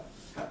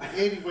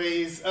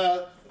Anyways,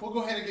 we'll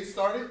go ahead and get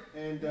started,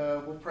 and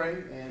we'll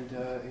pray and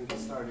get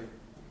started.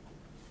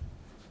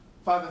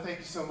 Father, thank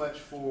you so much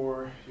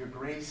for your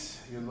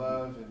grace, your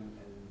love, and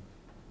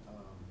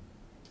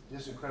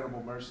just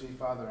incredible mercy.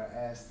 Father, I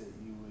ask that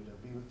you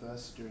would be with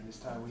us during this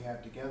time we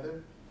have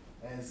together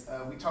as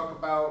we talk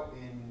about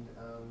and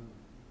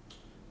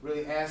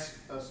really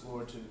ask us,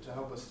 Lord, to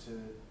help us to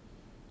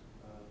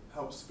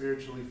help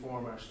spiritually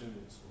form our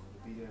students, Lord,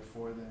 to be there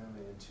for them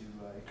and to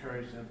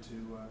encourage them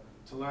to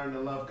learn to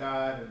love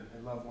God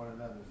and love one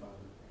another,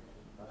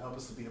 Father. Help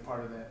us to be a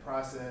part of that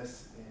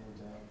process, and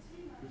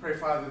we pray,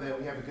 Father, that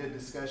we have a good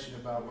discussion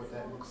about what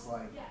that looks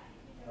like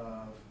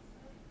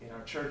in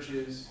our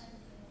churches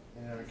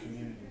and in our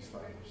communities,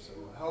 Father. So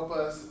help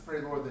us.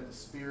 Pray, Lord, that the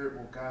Spirit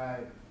will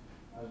guide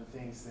the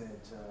things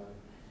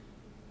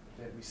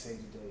that we say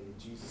today. In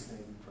Jesus'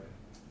 name we pray.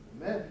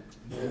 Amen.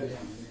 Amen.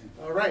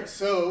 All right,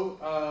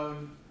 so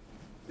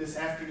this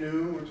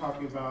afternoon we're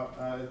talking about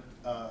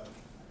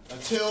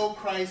until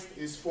Christ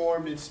is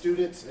formed in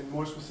students, and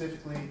more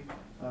specifically,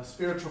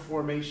 spiritual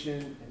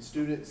formation in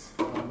students.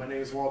 My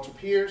name is Walter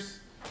Pierce,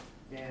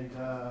 and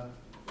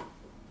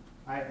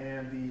I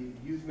am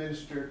the youth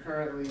minister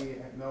currently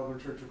at Melbourne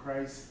Church of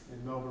Christ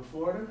in Melbourne,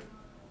 Florida.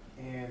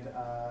 And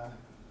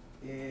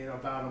in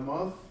about a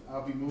month,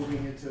 I'll be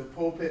moving into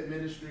pulpit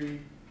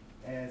ministry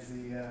as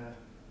the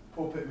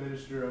pulpit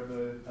minister of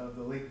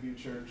the Lakeview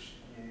Church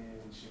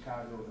in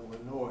Chicago,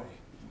 Illinois.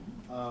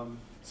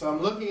 So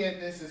I'm looking at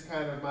this as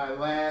kind of my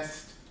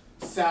last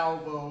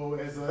salvo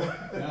as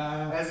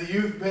a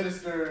youth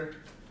minister,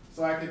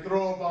 so I can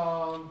throw a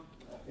bomb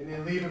and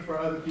then leave it for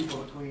other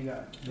people to clean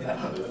up.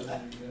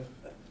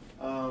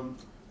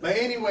 But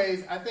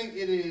anyways, I think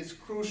it is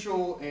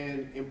crucial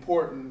and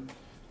important,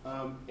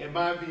 in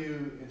my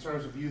view, in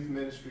terms of youth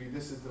ministry.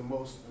 This is the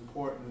most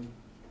important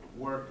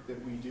work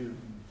that we do,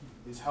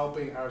 is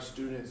helping our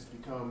students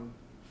become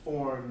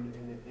formed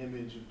in the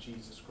image of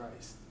Jesus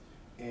Christ.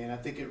 And I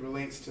think it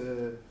relates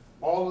to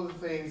all of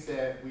the things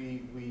that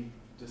we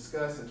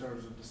discuss in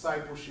terms of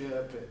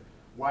discipleship and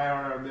why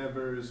are our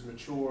members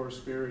mature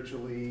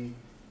spiritually,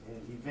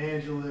 and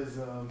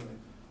evangelism, and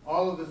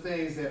all of the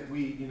things that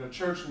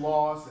church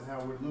loss and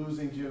how we're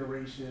losing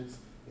generations.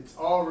 It's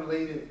all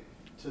related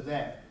to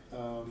that,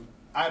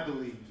 I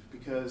believe,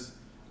 because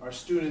our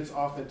students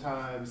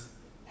oftentimes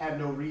have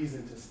no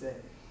reason to stay.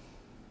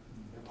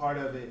 And part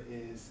of it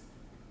is,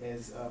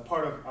 as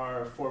part of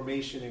our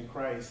formation in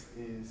Christ,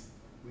 is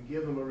we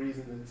give them a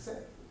reason to stay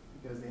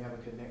because they have a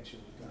connection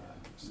with God.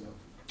 So,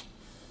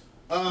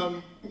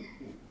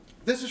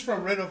 this is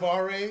from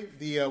Renovare,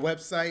 the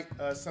website.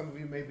 Some of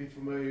you may be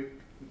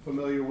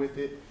familiar with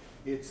it.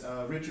 It's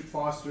Richard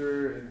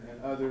Foster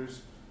and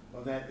others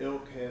of that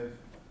ilk have.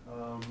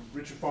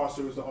 Richard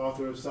Foster was the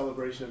author of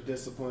Celebration of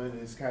Discipline,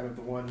 and is kind of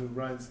the one who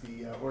runs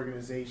the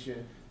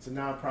organization. It's a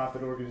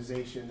nonprofit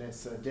organization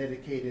that's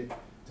dedicated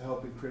to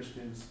helping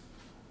Christians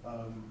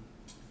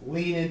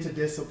lean into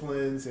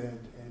disciplines and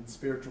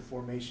spiritual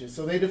formation.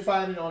 So they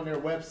define it on their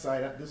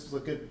website. This is a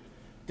good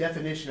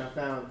definition I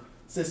found.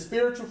 It says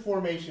spiritual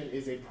formation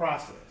is a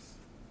process,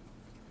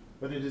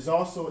 but it is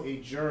also a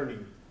journey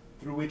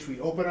through which we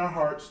open our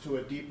hearts to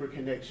a deeper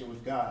connection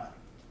with God.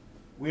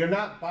 We are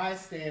not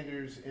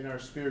bystanders in our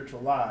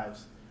spiritual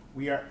lives.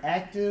 We are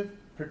active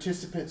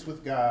participants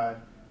with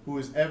God, who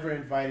is ever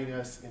inviting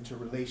us into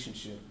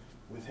relationship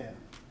with Him.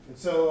 And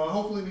so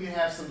hopefully we can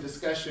have some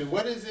discussion.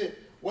 What is it?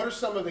 What are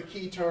some of the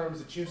key terms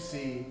that you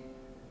see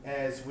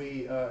as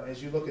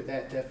you look at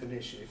that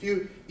definition? If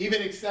you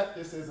even accept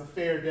this as a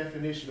fair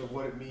definition of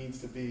what it means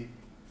to be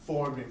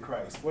formed in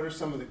Christ, what are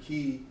some of the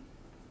key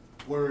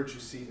words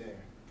you see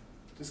there?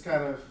 Just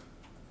kind of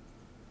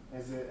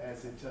as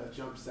it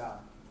jumps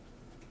out.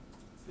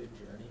 It's the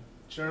journey.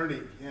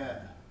 Journey,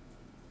 yeah.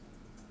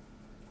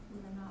 We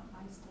are not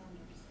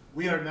bystanders.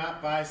 We are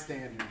not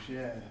bystanders,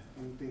 yeah.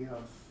 Anything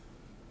else?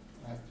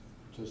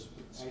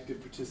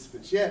 Active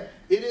participants. Yeah,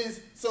 it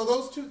is. So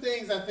those two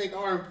things I think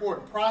are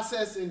important.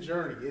 Process and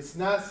journey. It's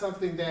not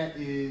something that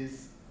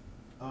is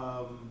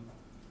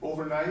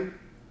overnight.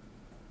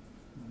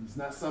 It's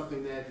not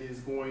something that is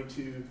going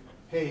to,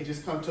 hey,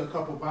 just come to a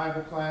couple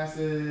Bible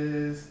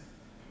classes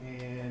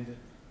and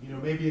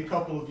maybe a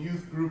couple of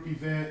youth group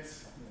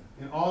events,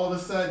 and all of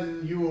a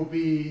sudden you will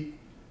be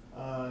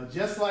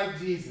just like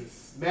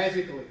Jesus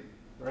magically,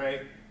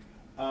 right?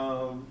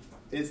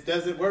 It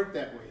doesn't work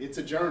that way. It's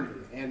a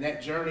journey, and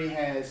that journey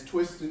has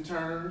twists and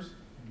turns.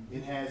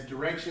 It has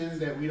directions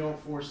that we don't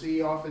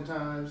foresee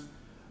oftentimes.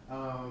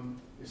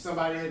 If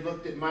somebody had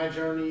looked at my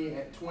journey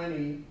at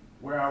 20,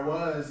 where I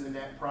was in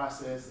that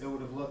process, it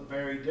would have looked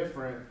very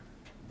different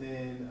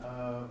than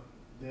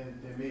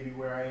maybe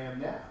where I am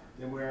now.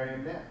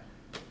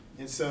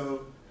 And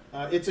so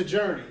it's a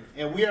journey,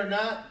 and we are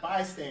not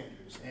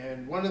bystanders.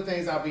 And one of the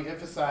things I'll be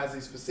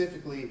emphasizing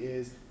specifically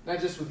is not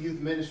just with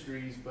youth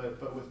ministries,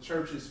 but with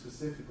churches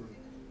specifically,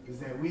 is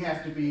that we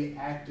have to be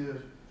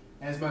active.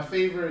 As my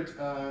favorite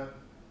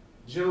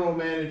general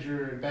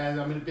manager,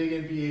 and I'm a big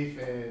NBA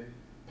fan,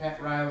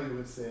 Pat Riley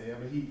would say,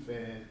 I'm a Heat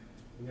fan,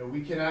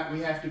 We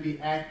have to be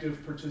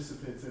active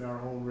participants in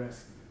our own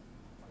rescue.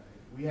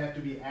 Right? We have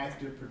to be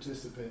active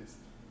participants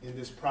in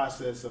this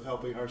process of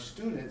helping our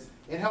students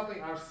and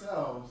helping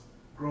ourselves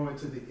grow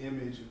into the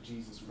image of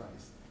Jesus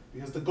Christ.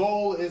 Because the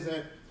goal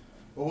isn't,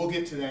 well, we'll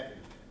get to that in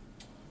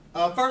a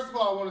minute. First of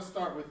all, I want to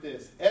start with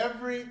this.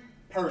 Every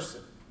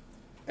person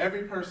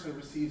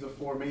receives a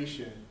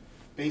formation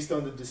based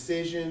on the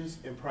decisions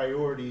and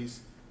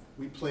priorities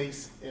we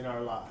place in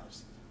our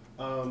lives.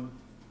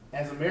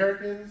 As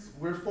Americans,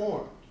 we're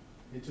formed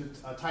into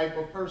a type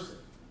of person.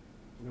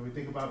 We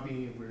think about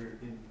we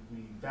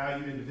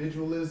value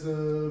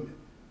individualism,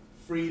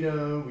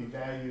 freedom, we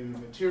value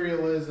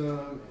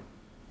materialism,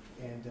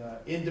 and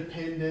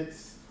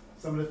independence.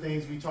 Some of the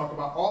things we talk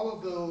about, all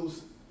of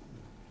those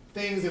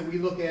things that we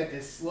look at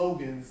as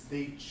slogans,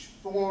 they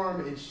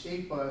form and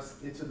shape us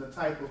into the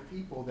type of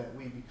people that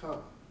we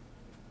become.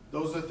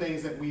 Those are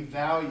things that we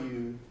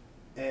value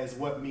as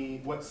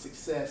what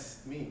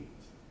success means,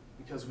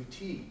 because we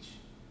teach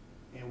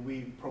and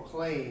we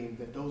proclaim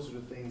that those are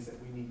the things that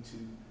we need to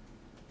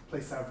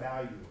place our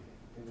value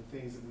in and the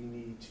things that we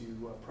need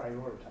to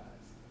prioritize.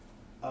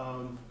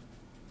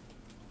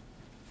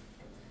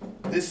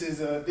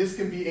 This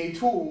can be a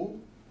tool.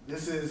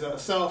 This is a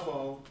cell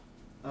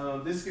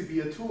phone. This could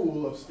be a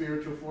tool of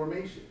spiritual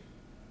formation.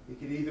 It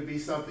could either be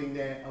something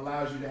that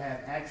allows you to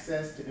have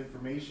access to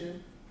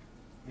information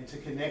and to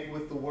connect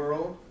with the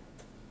world,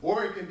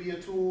 or it can be a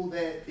tool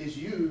that is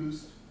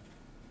used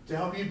to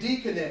help you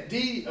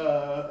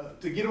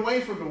to get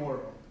away from the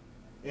world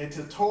and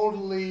to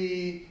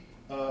totally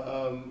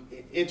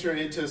enter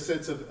into a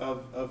sense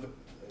of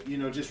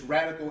just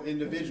radical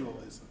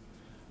individualism.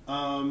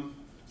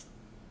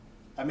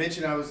 I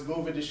mentioned I was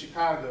moving to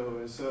Chicago,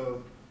 and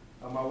so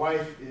my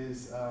wife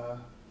is a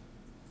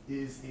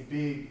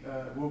big.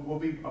 We'll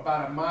be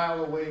about a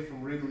mile away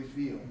from Wrigley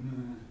Field,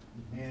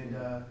 and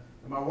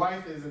my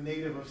wife is a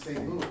native of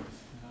St. Louis,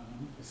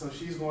 so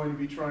she's going to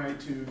be trying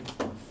to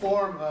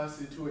form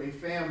us into a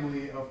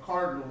family of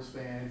Cardinals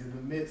fans in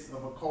the midst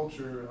of a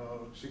culture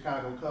of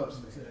Chicago Cubs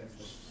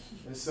fans,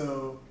 and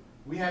so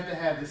we have to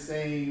have the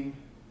same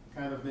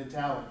kind of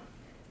mentality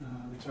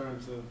in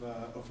terms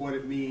of what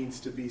it means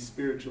to be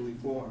spiritually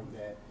formed.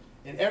 That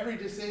in every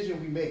decision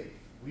we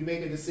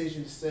make a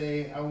decision to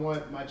say, I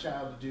want my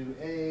child to do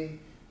A,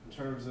 in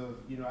terms of,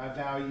 I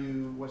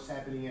value what's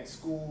happening at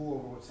school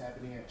over what's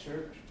happening at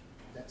church.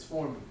 That's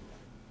forming.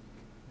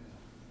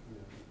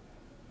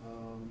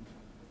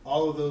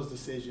 All of those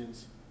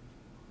decisions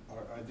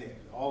are there.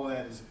 All of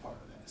that is a part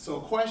of that. So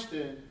a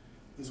question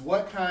is,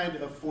 what kind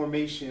of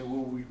formation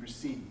will we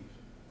receive?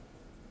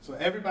 So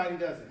everybody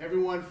does it.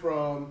 Everyone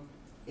from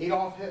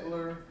Adolf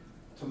Hitler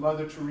to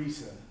Mother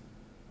Teresa.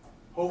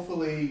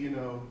 Hopefully,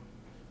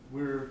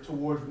 we're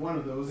towards one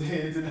of those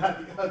ends and not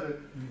the other.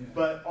 Yeah.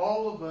 But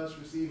all of us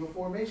receive a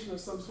formation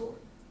of some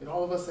sort. And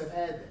all of us have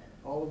had that.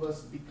 All of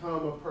us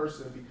become a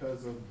person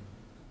because of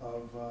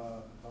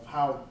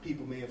how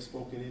people may have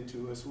spoken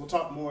into us. We'll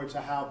talk more into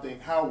how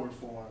we're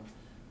formed.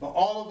 But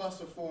all of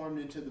us are formed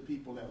into the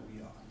people that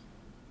we are.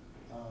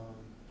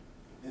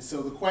 And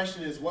so the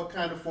question is, what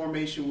kind of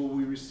formation will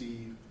we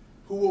receive?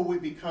 Who will we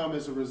become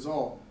as a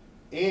result?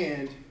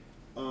 And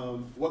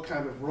what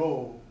kind of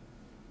role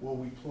will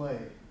we play?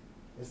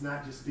 It's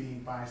not just being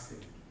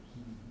bystanders.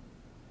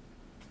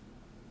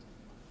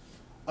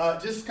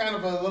 Just kind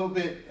of a little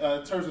bit,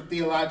 in terms of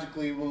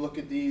theologically, we'll look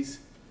at these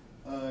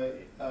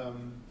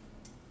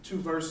two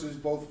verses,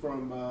 both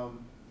from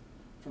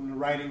the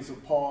writings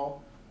of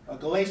Paul.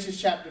 Galatians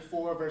chapter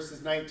 4,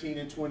 verses 19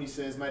 and 20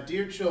 says, "My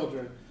dear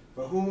children,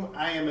 for whom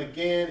I am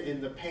again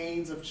in the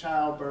pains of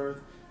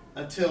childbirth,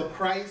 until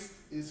Christ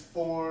is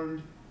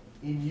formed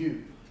in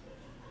you.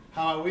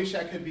 How I wish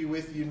I could be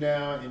with you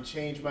now and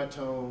change my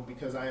tone,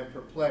 because I am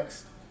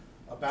perplexed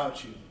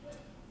about you."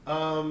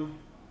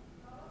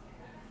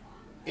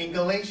 In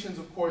Galatians,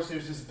 of course,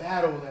 there's this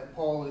battle that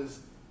Paul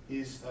is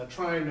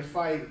trying to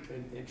fight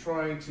and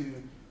trying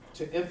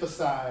to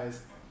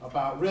emphasize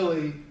about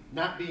really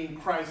not being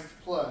Christ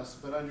plus,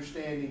 but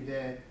understanding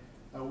that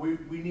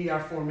we need our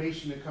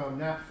formation to come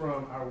not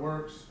from our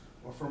works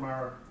or from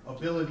our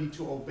ability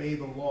to obey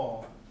the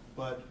law,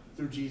 but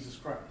through Jesus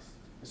Christ.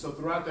 And so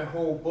throughout that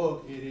whole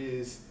book, it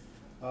is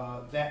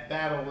that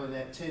battle and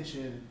that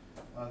tension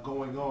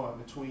going on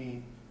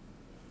between,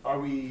 are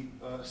we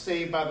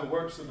saved by the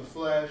works of the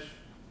flesh,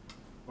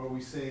 or are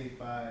we saved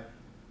by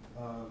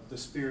the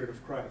Spirit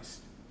of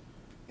Christ?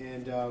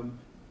 And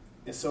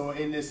so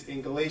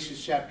in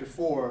Galatians chapter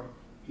 4,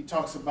 he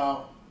talks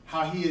about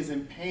how he is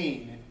in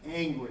pain and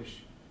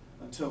anguish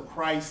until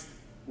Christ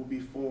will be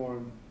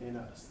formed in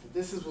us.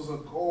 This was a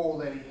goal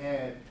that he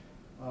had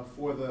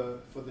for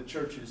the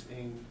churches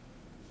in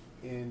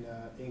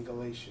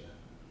Galatia.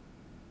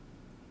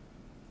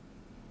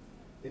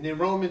 And then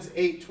Romans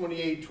 8,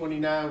 28,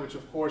 29, which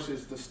of course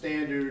is the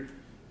standard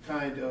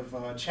kind of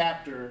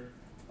chapter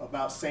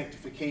about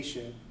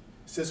sanctification,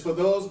 says, "For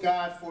those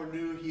God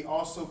foreknew, he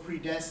also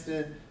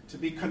predestined to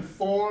be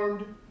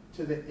conformed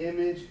to the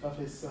image of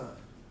his Son."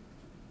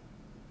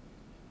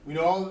 We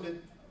know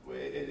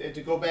and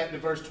to go back to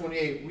verse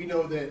 28, we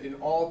know that in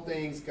all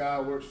things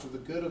God works for the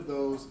good of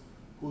those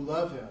who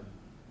love him,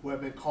 who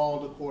have been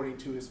called according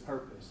to his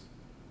purpose.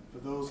 For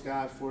those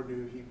God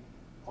foreknew, he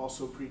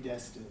also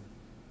predestined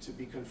to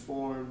be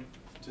conformed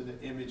to the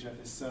image of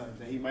his Son,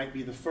 that he might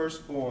be the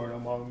firstborn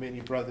among many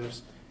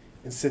brothers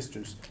and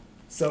sisters.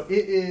 So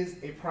it is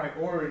a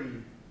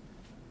priority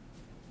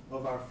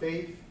of our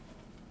faith,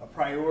 a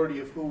priority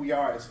of who we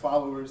are as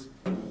followers,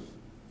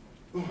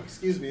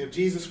 of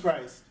Jesus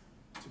Christ,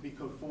 to be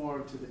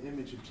conformed to the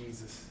image of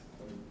Jesus,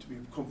 to be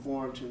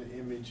conformed to the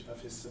image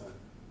of his Son.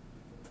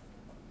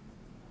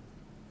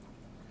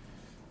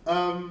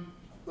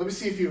 Let me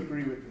see if you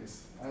agree with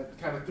this. I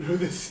kind of threw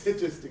this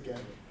sentence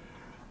together.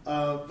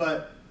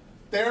 But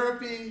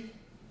therapy,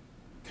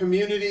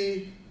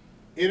 community,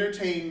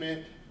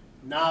 entertainment,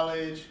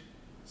 knowledge,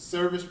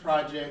 service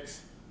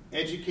projects,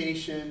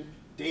 education,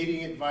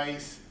 dating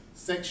advice,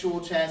 sexual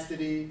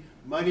chastity,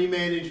 money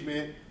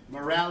management,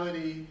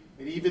 morality,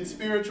 and even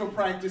spiritual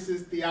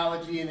practices,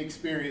 theology, and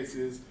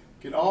experiences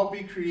can all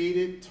be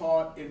created,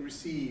 taught, and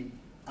received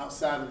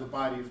outside of the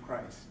body of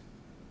Christ.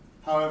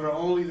 However,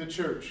 only the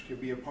church can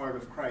be a part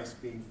of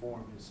Christ being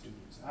formed in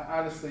students. I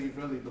honestly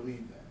really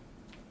believe that.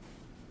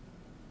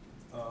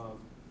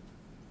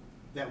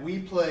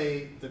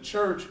 The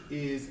church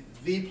is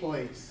the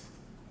place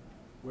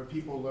where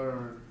people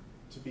learn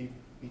to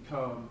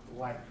become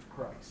like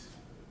Christ.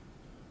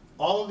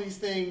 All of these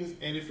things,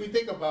 and if we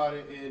think about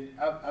it, and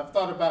I've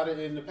thought about it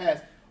in the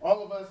past,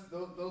 all of us,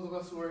 those of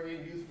us who are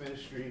in youth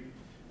ministry,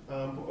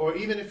 or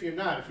even if you're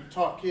not, if you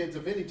taught kids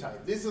of any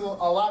type, these are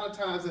a lot of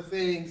times the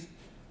things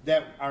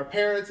that our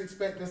parents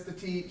expect us to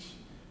teach,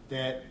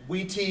 that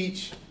we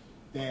teach,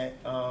 that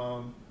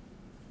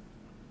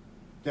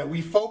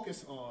we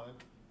focus on.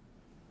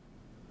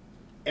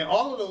 And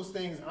all of those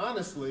things,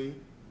 honestly,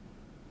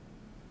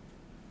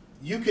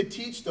 you could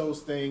teach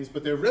those things,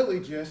 but they're really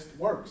just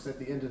works at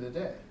the end of the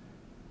day.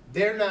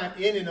 They're not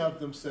in and of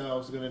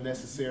themselves going to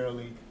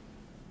necessarily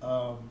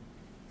allow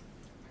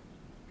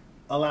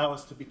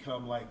us to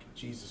become like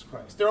Jesus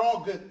Christ. They're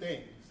all good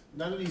things.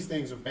 None of these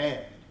things are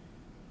bad.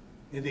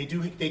 And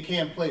they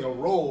can play a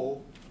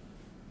role,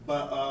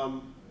 but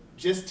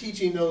just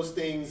teaching those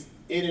things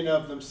in and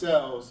of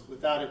themselves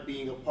without it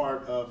being a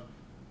part of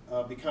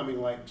becoming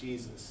like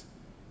Jesus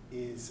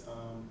is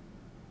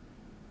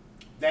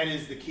that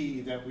is the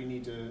key that we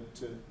need to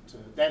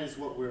that is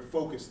what we're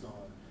focused on,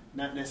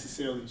 not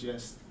necessarily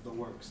just the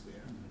works there.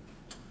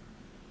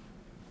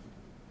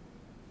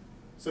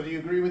 So do you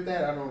agree with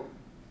that? I don't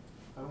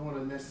want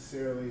to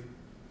necessarily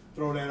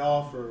throw that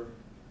off or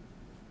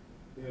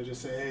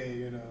just say,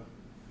 hey,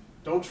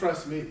 don't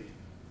trust me.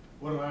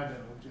 What do I know?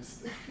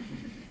 Just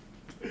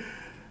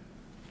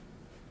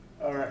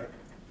all right.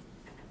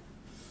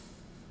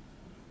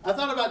 I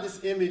thought about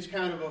this image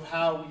kind of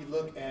how we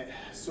look at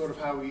sort of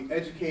how we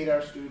educate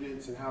our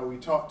students and how we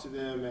talk to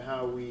them and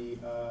how we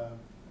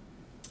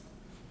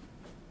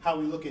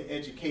look at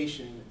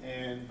education.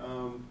 And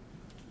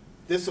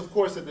this, of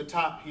course, at the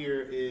top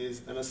here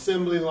is an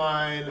assembly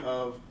line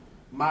of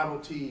Model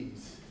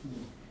Ts.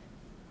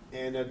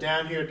 And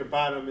down here at the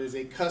bottom is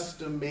a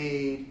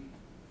custom-made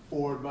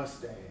Ford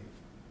Mustang.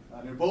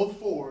 They're both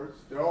Fords.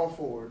 They're all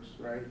Fords,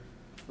 right?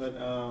 But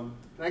and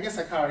I guess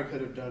I probably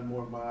could have done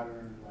more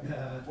modern,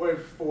 or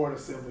Ford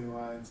assembly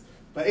lines.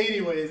 But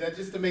anyways, that's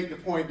just to make the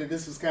point that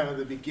this was kind of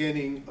the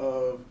beginning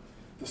of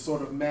the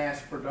sort of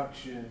mass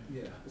production.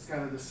 Yeah. It's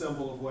kind of the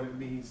symbol of what it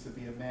means to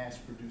be a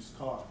mass-produced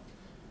car.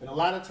 And a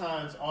lot of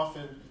times,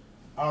 often,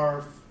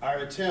 our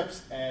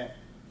attempts at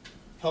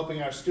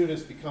helping our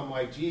students become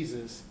like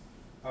Jesus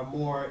are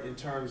more in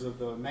terms of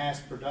the mass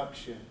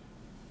production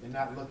and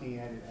not looking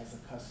at it as a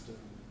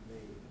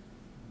custom-made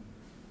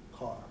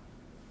car.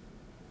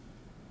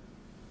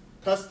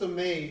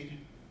 Custom-made,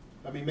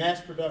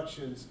 mass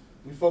productions,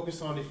 we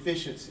focus on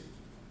efficiency.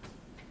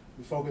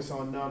 We focus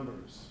on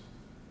numbers,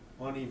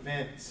 on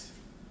events,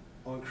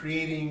 on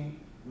creating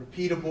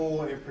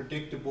repeatable and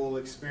predictable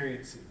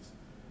experiences.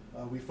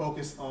 We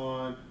focus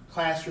on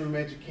classroom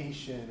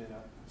education and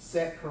a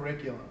set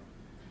curriculum.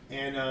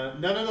 And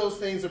none of those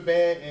things are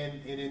bad,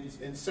 and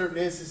in certain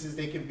instances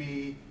they can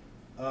be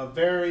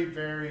very,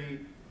 very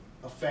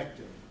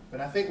effective.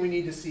 But I think we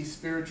need to see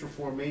spiritual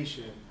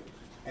formation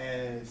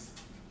as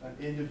an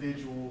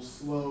individual,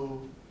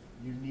 slow,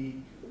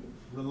 unique,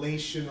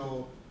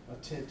 relational,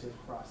 attentive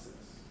process.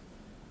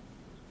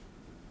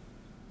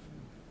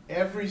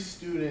 Every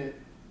student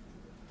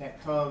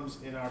that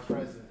comes in our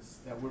presence,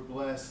 that we're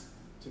blessed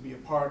to be a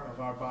part of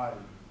our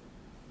body,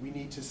 we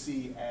need to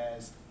see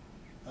as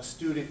a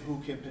student who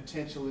can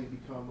potentially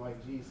become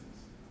like Jesus.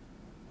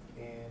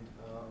 And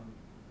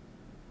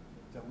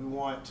that we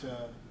want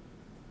to,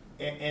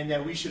 and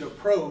that we should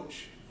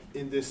approach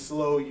in this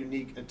slow,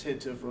 unique,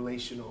 attentive,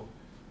 relational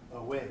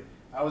way.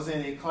 I was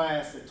in a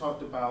class that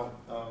talked about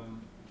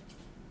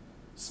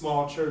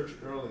small church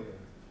earlier.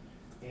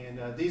 And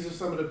these are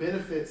some of the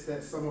benefits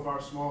that some of our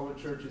smaller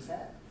churches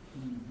have.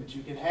 That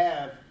you can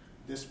have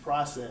this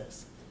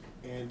process.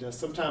 And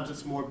sometimes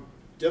it's more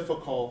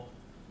difficult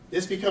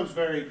this becomes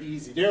very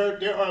easy.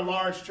 There are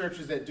large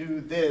churches that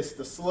do this,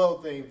 the slow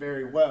thing,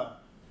 very well.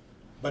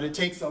 But it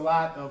takes a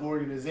lot of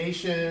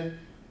organization,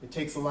 it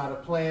takes a lot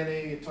of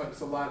planning, it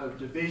takes a lot of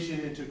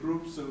division into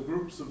groups of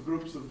groups of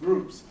groups of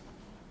groups.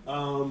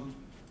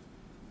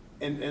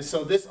 And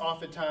so this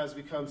oftentimes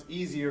becomes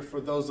easier for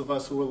those of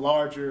us who are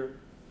larger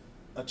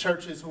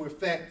churches who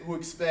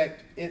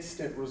expect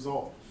instant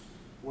results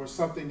or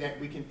something that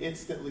we can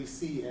instantly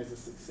see as a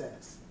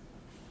success.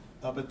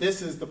 But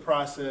this is the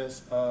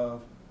process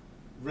of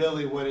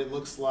really what it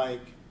looks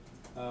like,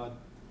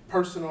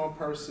 person on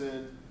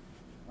person,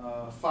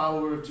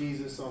 follower of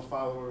Jesus on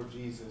follower of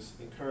Jesus,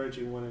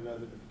 encouraging one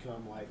another to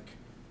become like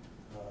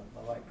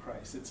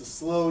Christ. It's a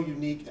slow,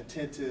 unique,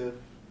 attentive,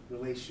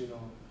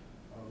 relational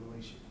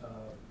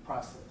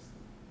process.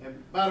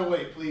 And by the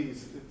way,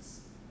 please,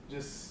 it's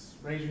just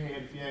raise your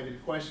hand if you have any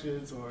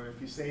questions, or if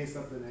you say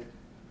something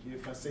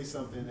if I say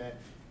something that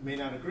you may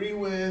not agree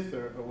with,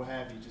 or what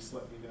have you, just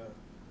let me know.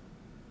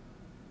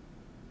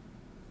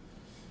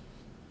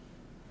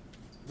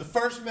 The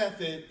first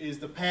method is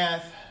the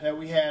path that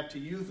we have to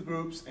youth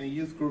groups and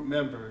youth group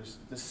members.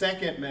 The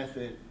second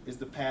method is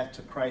the path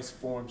to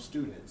Christ-formed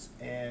students.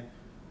 And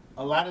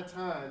a lot of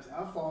times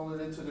I've fallen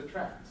into the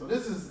trap. So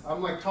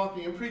I'm like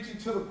talking and preaching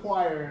to the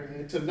choir,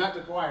 and not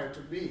the choir, to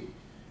me,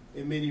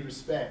 in many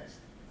respects,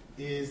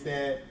 is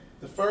that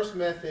the first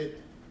method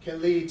can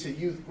lead to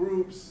youth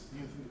groups,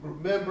 youth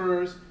group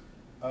members,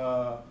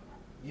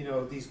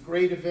 these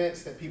great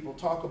events that people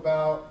talk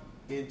about,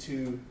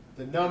 into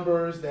the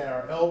numbers that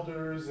our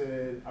elders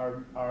and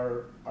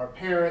our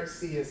parents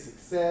see as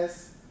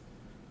success.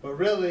 But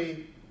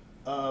really,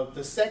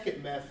 the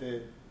second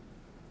method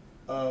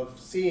of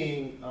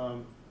seeing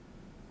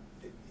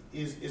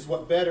is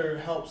what better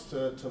helps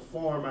to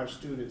form our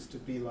students to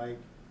be like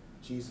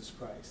Jesus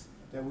Christ.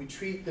 That we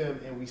treat them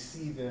and we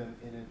see them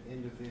in an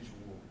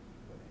individual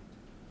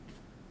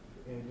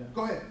way. And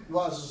go ahead.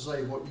 Well, I was just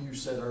saying what you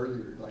said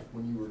earlier, like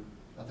when you were,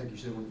 I think you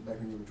said back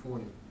when you were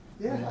 20.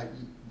 Yeah.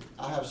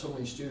 I have so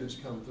many students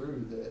come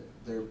through that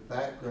their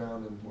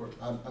background and work,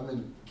 I'm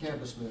in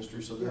campus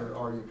ministry, so they're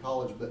already in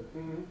college, but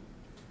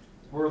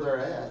where they're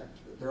at,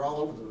 they're all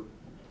over the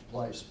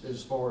place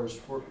as far as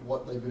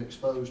what they've been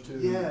exposed to.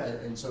 Yeah.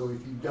 And so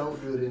if you don't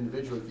do it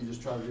individually, if you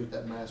just try to do it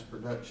that mass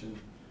production,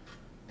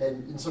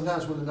 and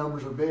sometimes when the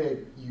numbers are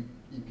big, you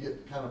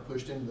get kind of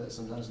pushed into that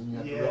sometimes, and you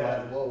have to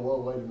realize,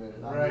 whoa, wait a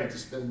minute, I need to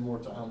spend more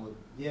time with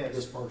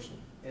this person.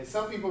 And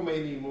some people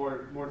may need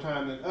more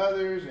time than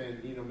others,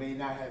 and may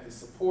not have the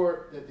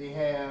support that they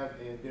have,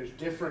 and there's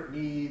different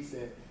needs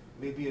that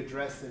may be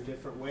addressed in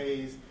different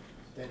ways,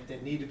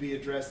 that need to be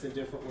addressed in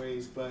different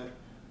ways. But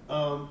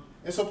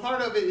and so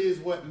part of it is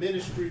what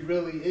ministry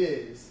really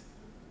is,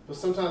 but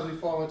sometimes we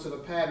fall into the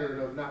pattern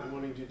of not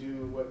wanting to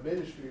do what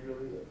ministry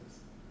really is.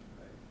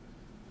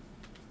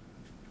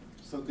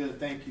 So good,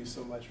 thank you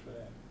so much for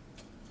that.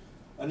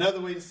 Another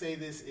way to say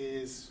this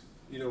is,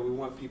 we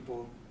want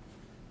people.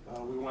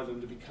 We want them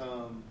to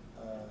become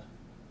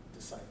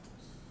disciples.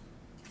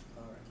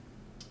 All right.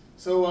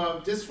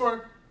 So just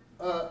for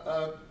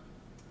a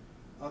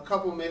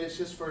couple minutes,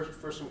 just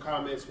for some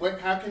comments,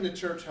 how can the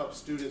church help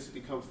students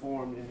become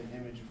formed in the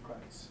image of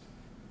Christ?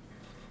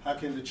 How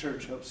can the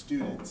church help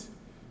students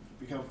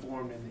become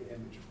formed in the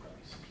image of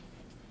Christ?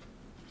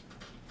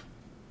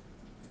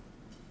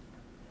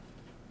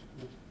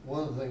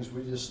 One of the things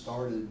we just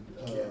started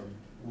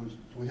was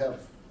we have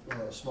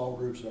small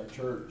groups at our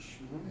church,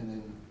 and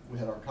then we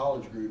had our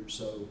college group.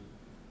 So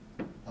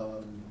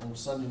on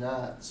Sunday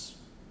nights,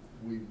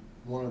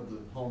 one of the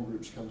home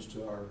groups comes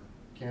to our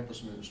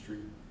campus ministry,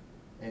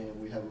 and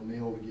we have a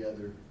meal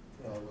together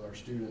with our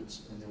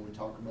students, and then we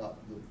talk about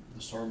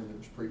the sermon that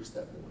was preached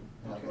that morning,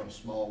 and have a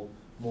small,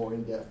 more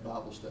in-depth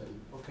Bible study.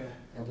 Okay.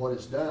 And what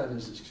it's done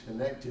is it's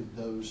connected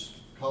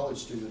those college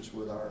students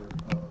with our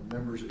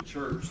members at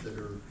church that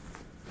are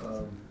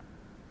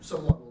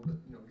somewhat a little bit,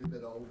 a good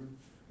bit older.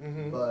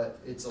 But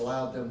it's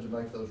allowed them to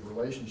make those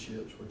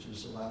relationships, which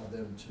has allowed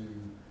them to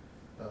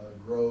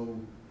grow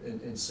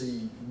and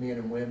see men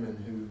and women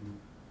who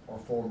are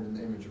formed in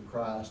the image of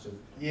Christ,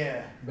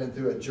 have been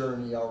through a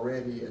journey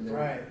already, and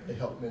they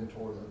help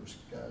mentor those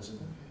guys and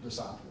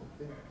disciple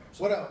them.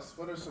 So, what else?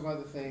 What are some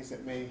other things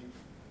that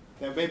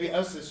maybe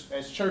us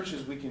as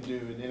churches we can do?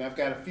 And then I've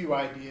got a few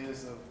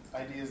ideas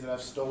that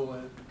I've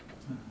stolen.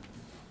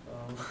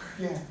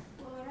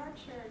 Well, at our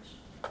church,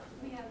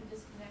 we have a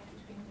disconnect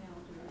between the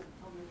elder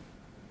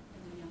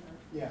and the younger.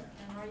 Yeah.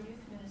 And our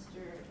youth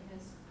minister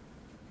has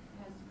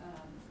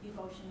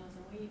devotionals,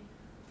 and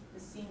the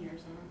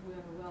seniors or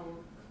whoever,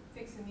 will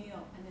fix a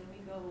meal, and then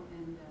we go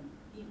and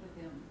eat with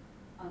them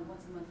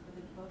once a month for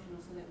the devotional,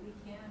 so that we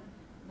can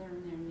learn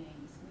their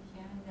names, we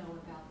can know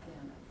about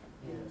them,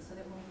 and so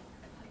that when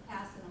we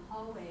pass in a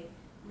hallway,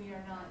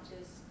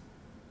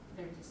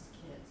 they're just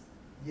kids.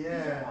 These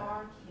are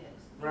our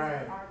kids. These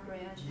are our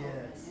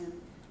grandchildren.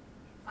 And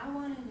I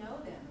want to know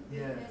them.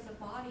 We as a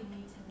body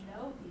need to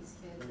know these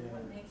kids and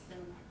what makes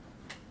them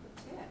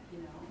tick,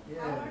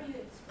 How are you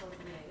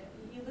expropriated?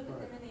 You look at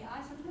them in the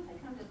eye. Sometimes they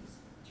come to this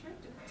church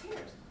to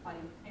tears,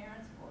 fighting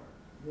parents or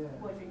Yeah.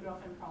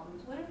 boyfriend-girlfriend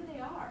problems, whatever they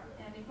are.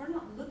 And if we're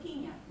not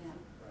looking at them,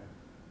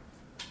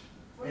 Right.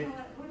 we're And-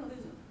 gonna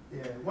lose them.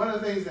 Yeah, one of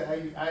the things that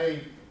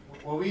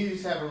well, we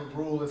used to have a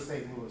rule in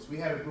St. Louis. We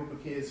had a group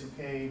of kids who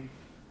came.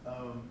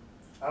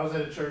 I was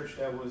at a church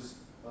that was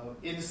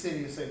in the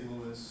city of St.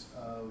 Louis,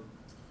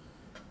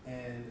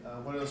 and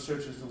one of those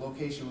churches, the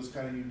location was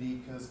kind of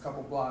unique because a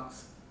couple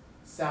blocks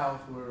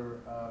south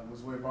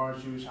was where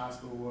Barnes Jewish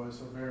Hospital was,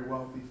 so very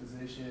wealthy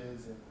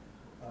physicians,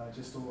 and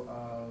just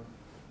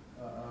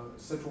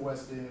Central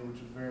West End,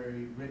 which was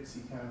very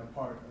ritzy kind of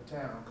part of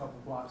town. A couple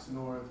blocks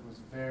north was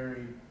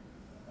very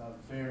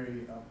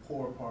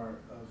poor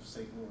part of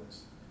St.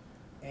 Louis.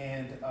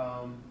 And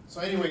so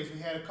anyways, we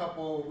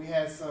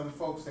had some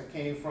folks that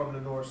came from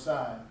the north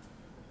side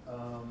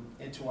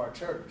into our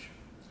church.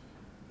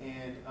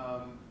 And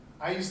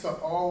I used to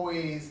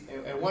always,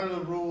 and one of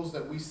the rules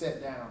that we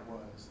set down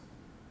was,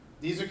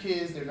 these are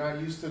kids, they're not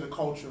used to the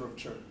culture of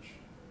church.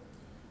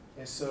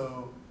 And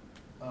so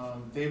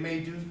they may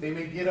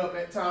get up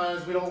at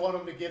times, we don't want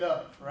them to get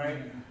up,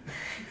 right?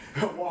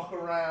 Walk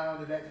around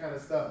and that kind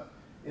of stuff.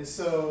 And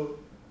so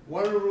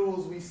one of the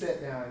rules we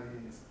set down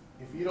is,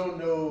 if you don't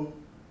know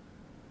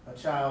a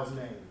child's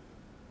name,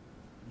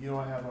 you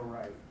don't have a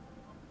right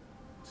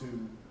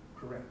to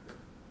correct them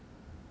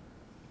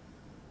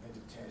and to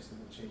test them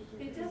and change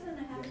their It behavior.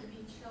 doesn't have to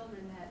be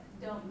children that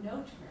don't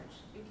know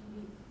church. It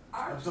can be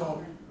our Adult,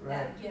 children right.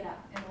 that get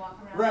up and walk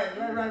around. Right.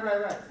 So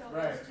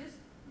Right. it's just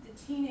the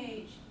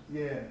teenage,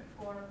 Yeah.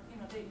 or,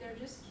 they're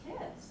just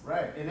kids.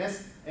 Right,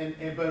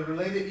 and but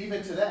related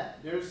even to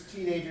that, there's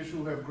teenagers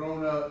who have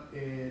grown up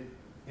in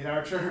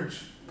our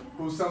church Yeah.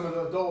 who some of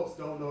the adults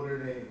don't know their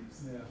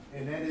names. Yeah.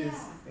 And that is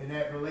in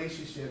that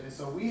relationship, and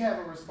so we have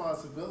a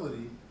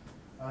responsibility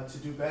to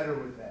do better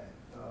with that,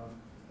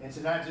 and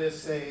to not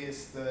just say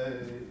it's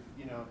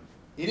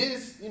it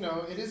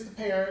is the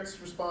parents'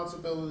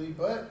 responsibility,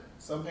 but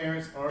some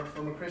parents aren't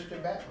from a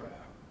Christian background.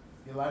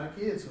 A lot of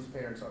kids whose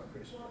parents aren't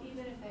Christian. Well,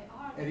 even if they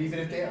are, And even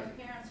if they are.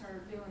 the parents are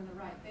doing the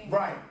right thing.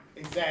 Right,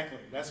 exactly.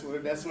 That's where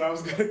I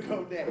was gonna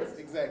go next.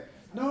 Exactly.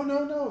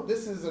 No.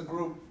 This is a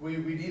group. We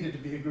needed to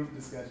be a group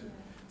discussion.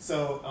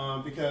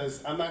 So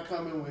because I'm not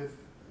coming with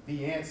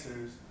the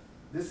answers.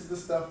 This is the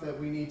stuff that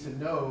we need to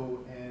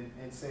know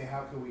and say,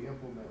 how can we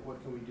implement?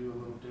 What can we do a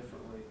little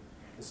differently?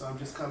 And so I'm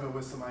just coming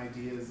with some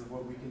ideas of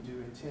what we can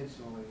do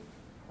intentionally.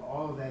 But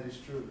all of that is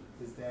true.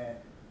 Is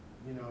that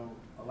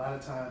a lot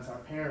of times our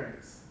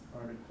parents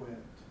aren't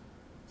equipped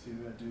to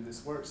do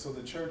this work. So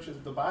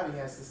the body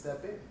has to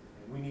step in.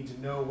 And we need to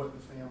know what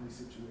the family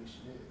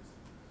situation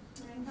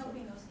is. And in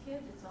helping those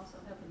kids, it's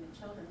also helping the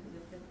children, because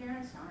if the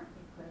parents aren't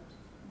equipped,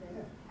 then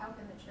Yeah. how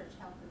can the church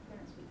help the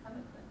parents become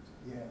equipped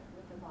Yeah.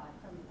 with the body,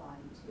 from the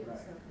body too? Right.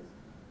 So, because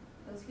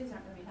those kids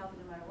aren't gonna be healthy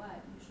no matter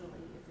what,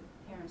 usually, if the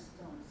parents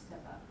don't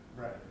step up.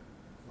 Right.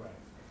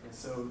 And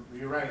so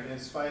you're right,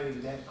 it's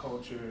fighting that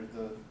culture,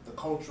 the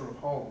culture of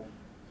home.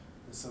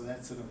 And so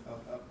that's a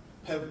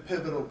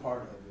pivotal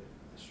part of it.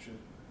 That's true.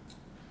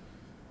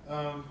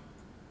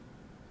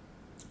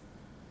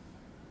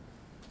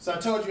 So I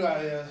told you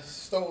I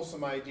stole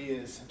some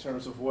ideas in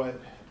terms of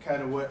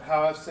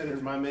how I've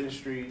centered my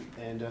ministry,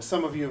 and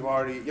some of y'all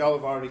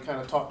have already kind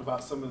of talked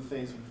about some of the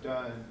things we've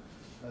done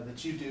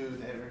that you do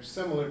that are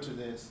similar to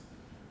this,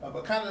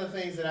 but kind of the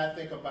things that I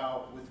think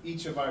about with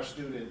each of our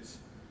students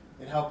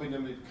and helping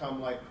them to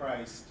become like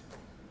Christ,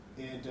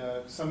 and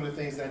some of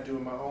the things that I do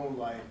in my own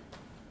life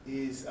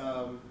is,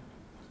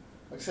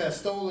 like I said, I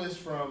stole this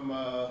from.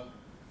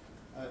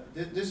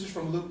 This is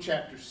from Luke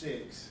chapter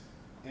 6,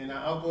 and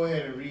I'll go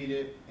ahead and read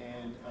it,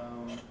 and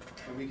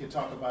we can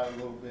talk about it a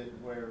little bit,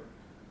 where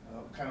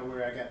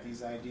I got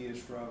these ideas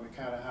from, and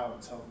kind of how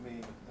it's helped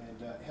me,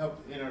 and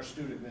helped in our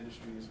student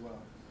ministry as well.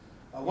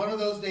 One of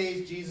those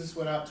days, Jesus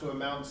went out to a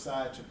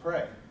mountainside to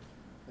pray,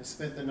 and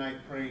spent the night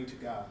praying to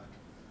God.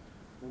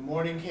 When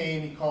morning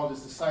came, he called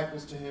his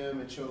disciples to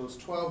him and chose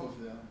 12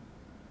 of them,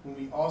 whom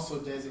he also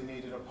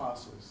designated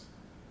apostles: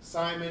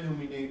 Simon, whom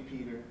he named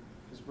Peter,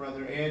 his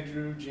brother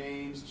Andrew,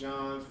 James,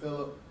 John,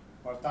 Philip,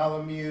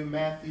 Bartholomew,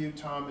 Matthew,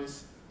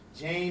 Thomas,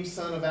 James,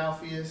 son of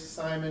Alphaeus,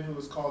 Simon, who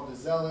was called the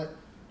Zealot,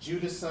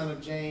 Judas, son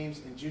of James,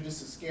 and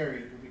Judas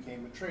Iscariot, who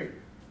became a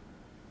traitor.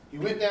 He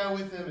went down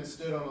with them and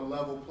stood on a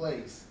level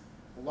place.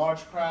 A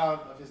large crowd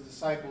of his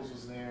disciples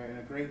was there, and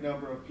a great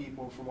number of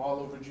people from all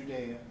over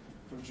Judea,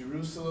 from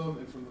Jerusalem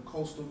and from the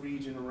coastal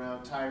region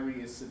around Tyre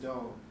and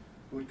Sidon,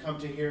 who had come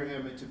to hear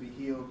him and to be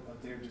healed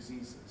of their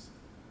diseases.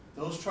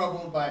 Those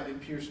troubled by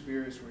impure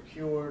spirits were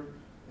cured,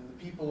 and the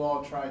people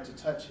all tried to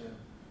touch him,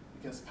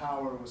 because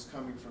power was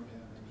coming from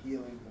him and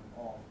healing them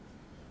all.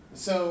 And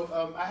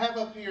so I have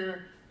up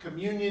here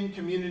communion,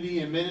 community,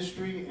 and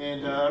ministry,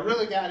 and I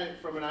really got it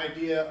from an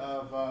idea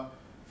of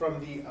from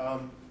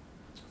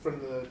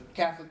the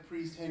Catholic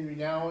priest Henry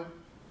Nouwen,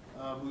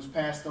 who's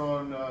passed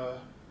on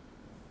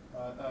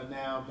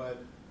now,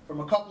 but from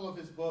a couple of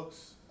his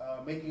books,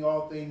 Making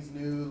All Things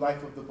New,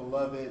 Life of the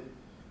Beloved,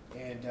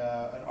 and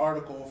an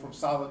article From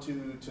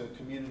Solitude to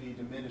Community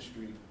to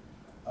Ministry,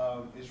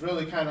 is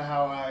really kind of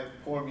how I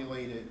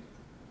formulated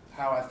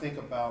how I think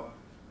about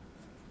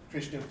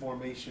Christian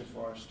formation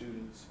for our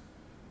students.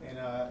 And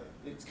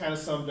it's kind of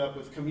summed up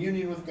with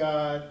communion with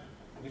God.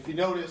 And if you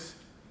notice,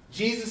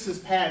 Jesus'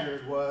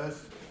 pattern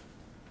was,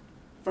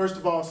 first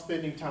of all,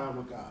 spending time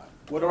with God.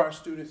 What are our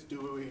students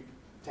doing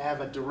to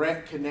have a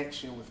direct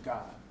connection with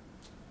God?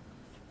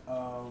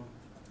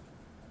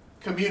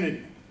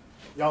 Community.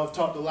 Y'all have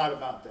talked a lot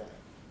about that.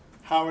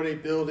 How are they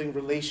building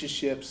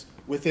relationships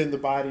within the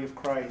body of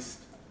Christ?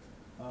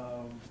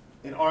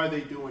 And are they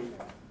doing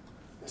that?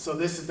 And so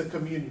this is the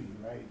community,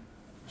 right?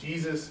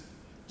 Jesus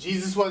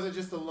wasn't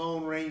just a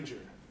lone ranger.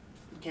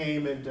 He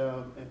came and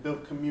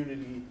built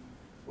community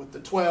with the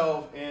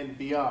 12 and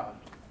beyond.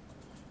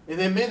 And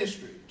then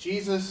ministry.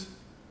 Jesus,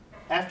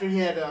 after he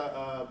had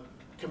a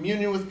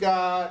communion with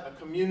God, a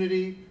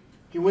community,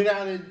 he went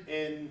out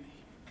and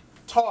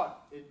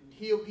taught and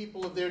healed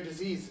people of their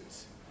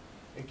diseases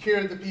and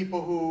cured the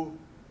people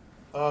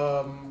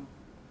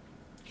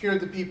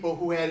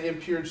who had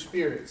impure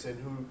spirits,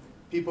 and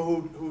people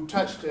who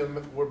touched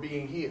him were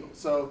being healed.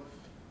 So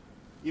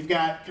you've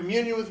got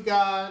communion with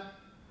God,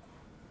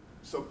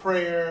 so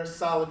prayer,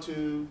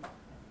 solitude,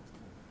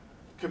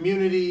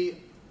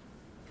 community,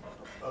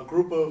 a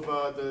group of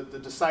the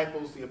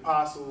disciples, the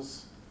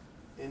apostles,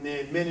 and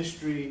then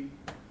ministry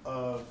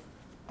of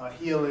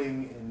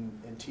healing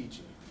and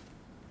teaching.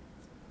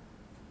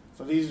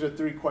 So these are the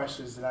three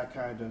questions that I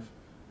kind of,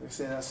 like I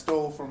said, I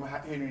stole from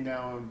Henry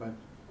Nouwen, but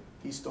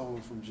he stole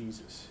them from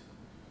Jesus.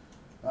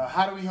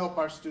 How do we help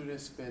our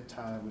students spend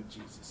time with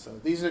Jesus? So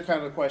these are kind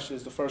of the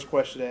questions. The first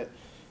question that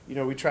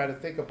we try to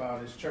think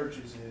about as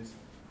churches is,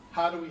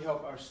 how do we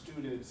help our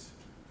students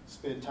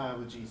spend time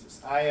with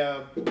Jesus?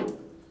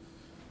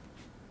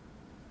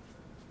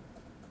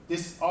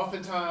 This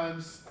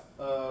oftentimes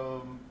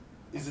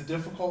is a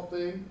difficult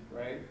thing,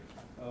 right?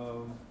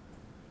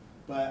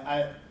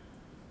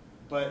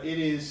 But it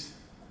is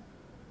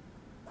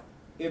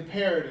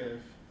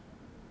imperative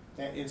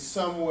that in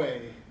some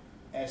way,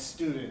 as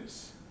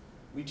students,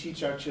 we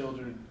teach our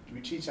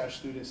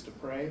students to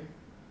pray.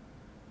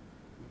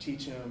 We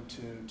teach them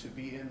to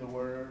be in the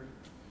Word,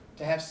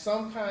 to have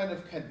some kind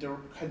of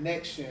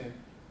connection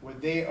where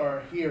they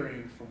are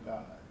hearing from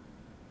God,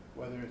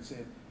 whether it's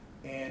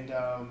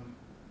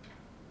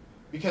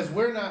because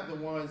we're not the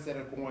ones that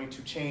are going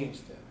to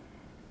change them.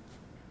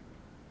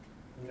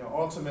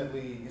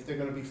 Ultimately, if they're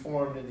going to be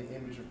formed in the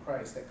image of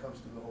Christ, that comes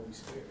through the Holy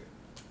Spirit.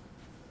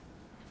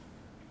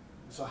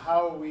 So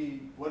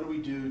what do we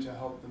do to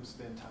help them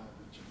spend time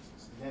with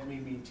Jesus? And that may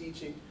mean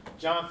teaching.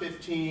 John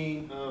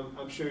 15,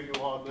 I'm sure you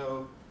all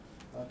know,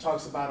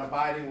 talks about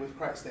abiding with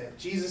Christ, that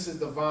Jesus is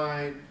the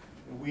vine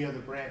and we are the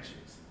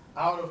branches.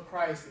 Out of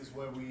Christ is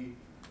where we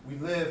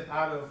live,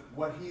 out of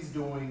what he's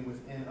doing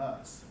within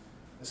us.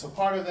 And so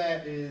part of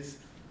that is,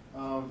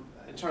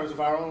 in terms of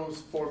our own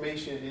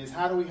formation, is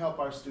how do we help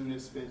our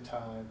students spend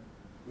time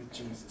with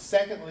Jesus?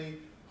 Secondly,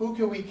 who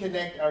can we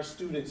connect our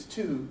students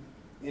to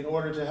in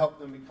order to help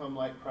them become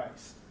like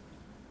Christ?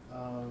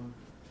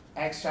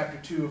 Acts chapter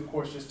 2, of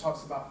course, just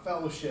talks about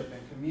fellowship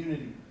and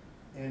community.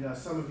 And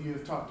some of you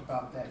have talked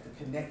about that,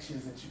 the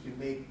connections that you can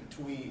make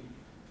between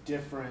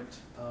different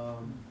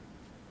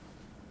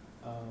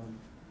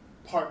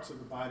parts of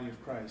the body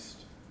of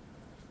Christ.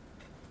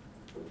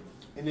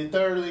 And then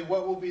thirdly,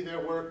 what will be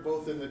their work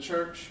both in the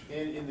church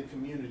and in the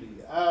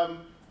community?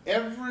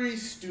 Every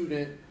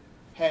student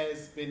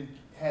has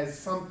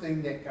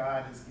something that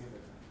God has given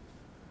them.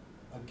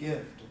 A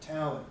gift, a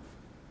talent,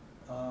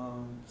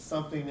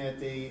 something that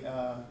they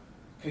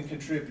can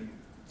contribute.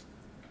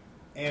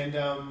 And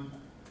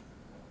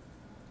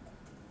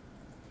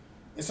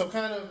so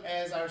kind of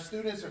as our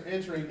students are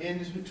entering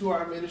into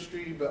our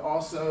ministry, but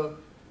also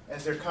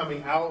as they're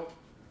coming out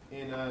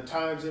in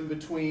times in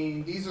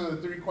between, these are the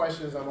three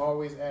questions I'm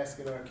always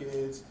asking our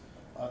kids,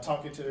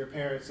 talking to their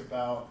parents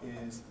about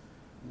is,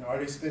 are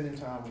they spending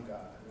time with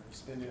God?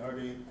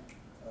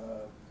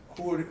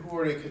 Who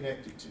are they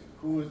connected to?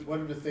 What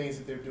are the things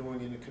that they're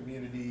doing in the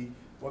community?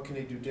 What can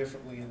they do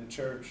differently in the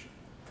church?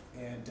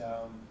 And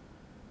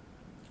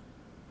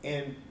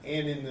in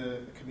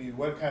the community,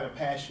 what kind of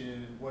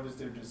passion, what is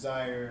their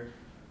desire,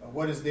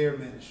 what is their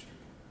ministry?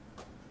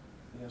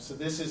 So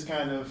this is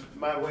kind of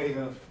my way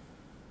of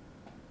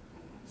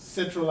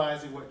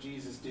centralizing what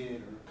Jesus did,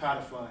 or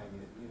codifying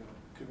it.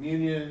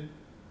 Communion,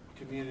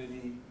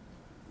 community,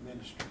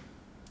 ministry.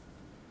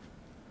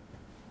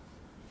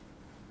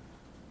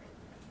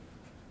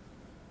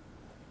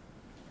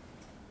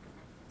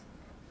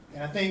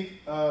 And I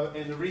think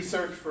in the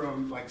research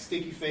from like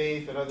Sticky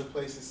Faith and other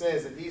places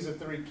says that these are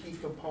three key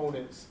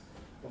components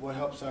of what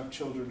helps our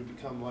children to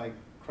become like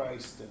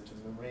Christ and to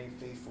remain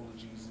faithful to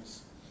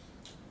Jesus.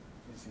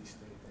 It's these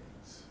three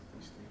things,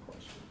 these three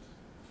questions.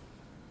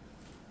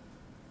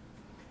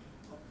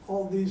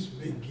 All these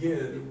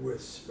begin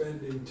with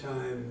spending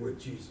time with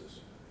Jesus.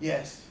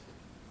 Yes.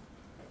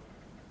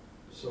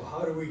 So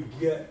how do we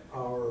get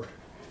our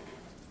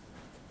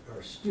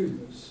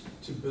students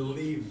to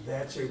believe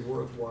that's a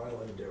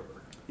worthwhile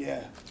endeavor?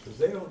 Yeah. Because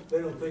they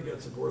don't think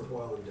it's a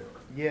worthwhile endeavor.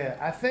 Yeah,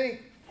 I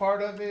think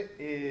part of it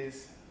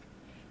is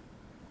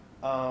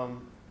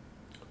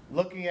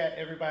looking at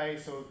everybody.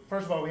 So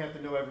first of all, we have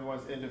to know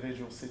everyone's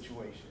individual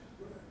situation.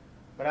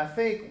 But I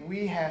think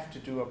we have to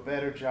do a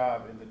better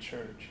job in the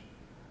church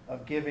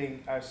of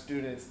giving our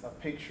students a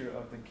picture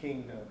of the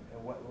kingdom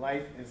and what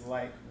life is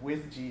like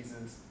with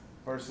Jesus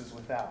versus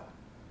without.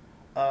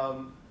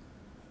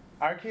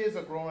 Our kids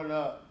are growing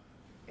up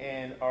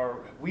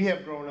we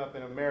have grown up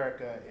in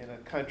America in a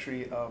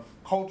country of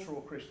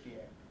cultural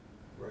Christianity.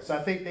 Right. So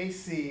I think they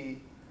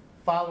see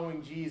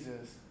following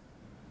Jesus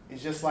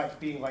is just like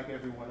being like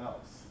everyone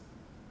else.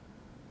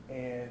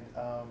 And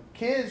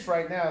kids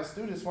right now,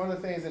 students, one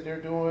of the things that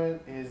they're doing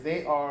is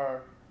they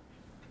are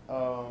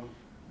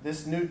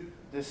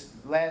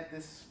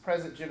this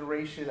present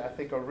generation, I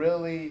think, are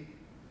really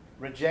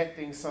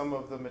rejecting some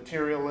of the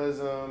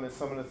materialism and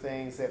some of the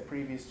things that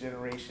previous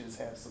generations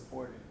have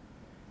supported.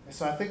 And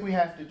so I think we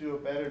have to do a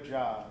better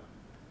job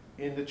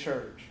in the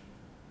church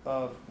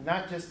of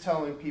not just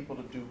telling people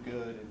to do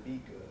good and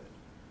be good,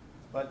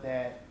 but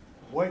that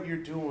what you're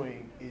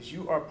doing is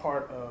you are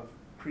part of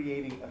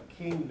creating a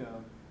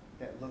kingdom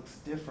that looks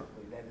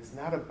differently, that is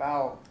not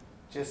about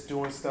just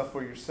doing stuff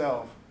for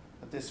yourself,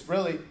 but this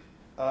really,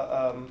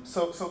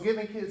 so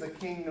giving kids a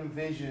kingdom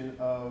vision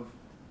of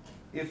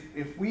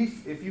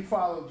if you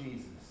follow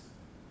Jesus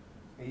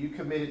and you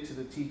committed to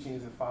the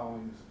teachings and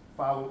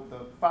follow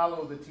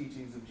the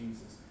teachings of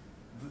Jesus,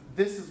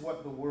 this is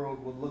what the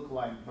world will look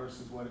like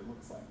versus what it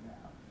looks like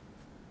now.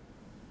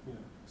 You know,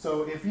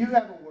 so if you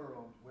have a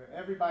world where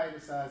everybody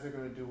decides they're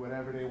going to do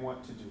whatever they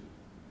want to do,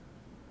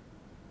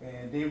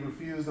 and they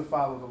refuse to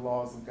follow the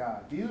laws of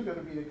God, these are going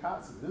to be the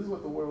consequences. This is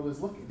what the world is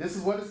looking. This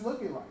is what it's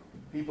looking like.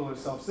 People are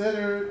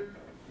self-centered.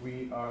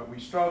 We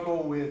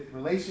struggle with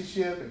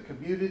relationship and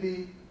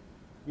community.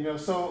 You know,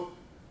 so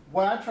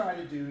what I try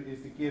to do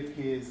is to give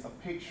kids a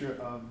picture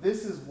of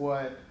this is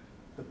what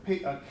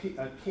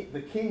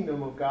the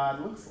kingdom of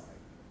God looks like.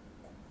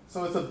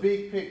 So it's a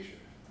big picture.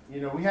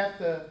 You know, we have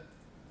to,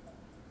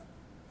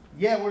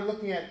 we're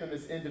looking at them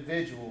as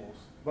individuals,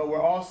 but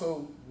we're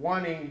also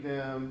wanting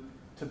them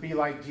to be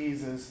like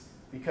Jesus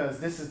because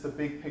this is the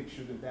big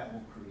picture that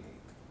will create.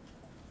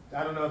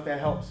 I don't know if that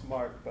helps,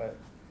 Mark, but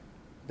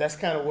that's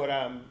kind of what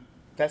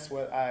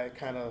I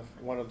kind of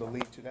wanted to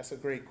lead to. That's a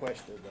great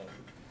question,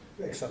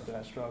 though. It's something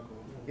I struggle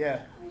with.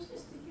 Yeah. I was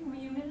just thinking,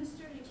 when you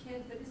minister to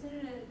kids, but isn't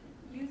it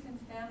a youth and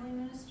family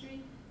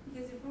ministry?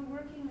 Because if we're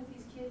working with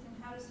these kids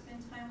and how to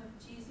spend time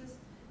with Jesus,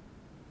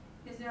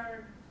 is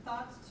there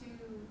thoughts to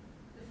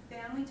the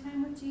family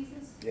time with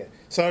Jesus? Yeah.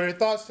 So are there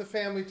thoughts to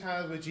family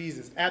time with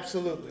Jesus?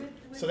 Absolutely.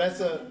 So that's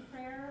in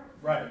prayer,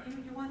 right.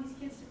 You want these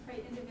kids to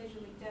pray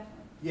individually,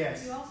 definitely.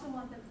 Yes. You also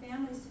want the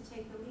families to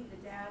take the lead, the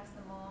dads,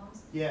 the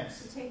moms,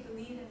 Yes. to take the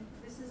lead, and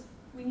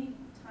we need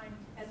time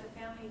as a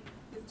family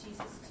with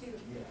Jesus too.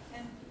 Yeah.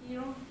 And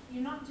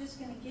you're not just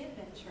going to get it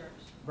at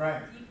church.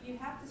 Right. You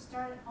have to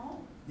start at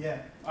home.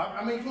 Yeah.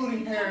 I'm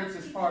including parents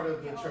as part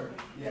of the church.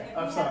 Yeah.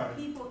 I'm sorry. If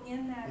we have people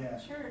in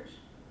that church,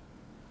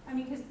 I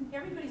mean, because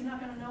everybody's not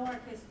going to know our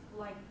kids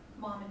like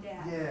mom and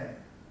dad.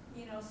 Yeah.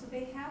 You know, so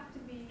they have to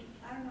be,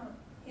 I don't know,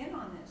 in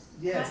on this.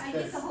 Yes. I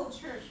get the whole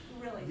church,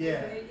 really.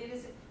 Yeah. It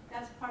is,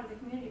 that's part of the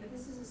community, but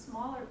this is a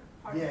smaller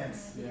part of the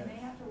community, and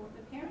they have to work,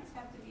 the parents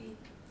have to be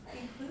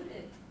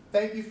included.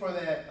 Thank you for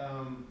that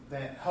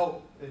that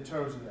help in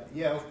terms of that.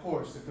 Yeah, of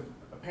course.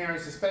 The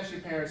parents,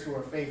 especially parents who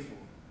are faithful.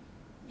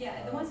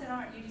 Yeah, the ones that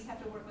aren't, you just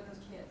have to work with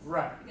those kids.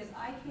 Right. Because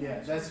I came Yeah,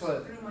 to that's church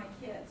what- through my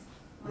kids.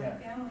 My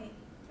family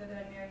that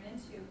I married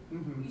into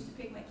used to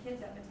pick my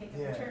kids up and take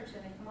them to church,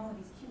 and they come home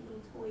with these cute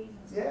little toys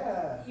and stuff.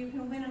 Yeah. You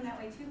can win them that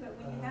way too, but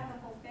when you have the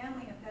whole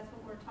family, if that's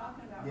what we're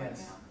talking about right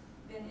now,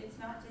 then it's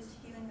not just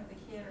healing of the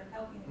kid or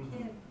helping the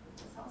kid,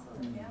 it's also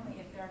the family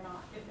if they're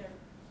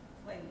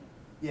playing.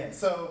 Yeah,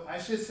 so I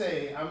should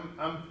say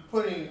I'm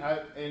putting,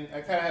 and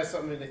I kind of have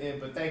something in the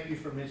end, but thank you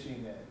for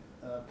mentioning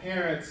that.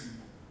 Parents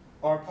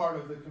are part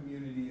of the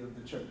community of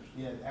the church.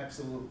 Yeah,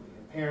 absolutely.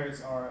 And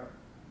parents are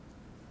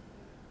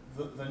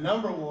the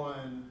number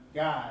one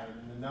guide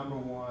and the number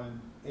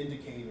one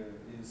indicator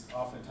is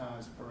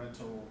oftentimes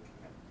parental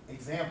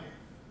example.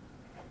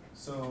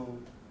 So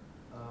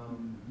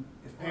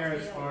if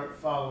parents aren't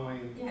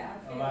following,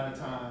 a lot of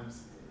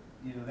times,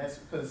 that's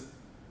because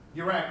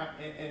you're right.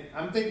 And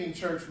I'm thinking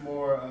church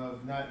more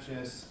of not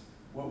just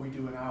what we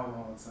do an hour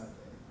on Sunday,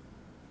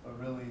 but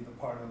really the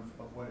part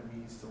of what it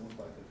means to look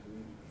like a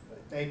community. But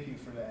thank you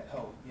for that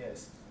help.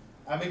 Yes,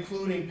 I'm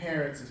including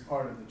parents as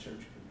part of the church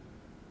community.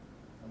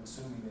 I'm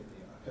assuming that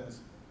they are, because,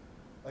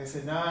 like I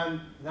said,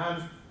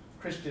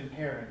 non-Christian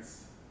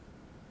parents,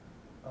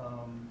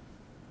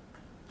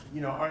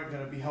 aren't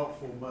going to be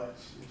helpful much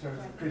in terms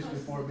of Christian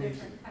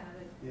formation. Kind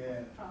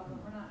of problem.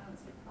 We're not, I don't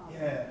say problem.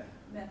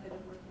 Method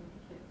of working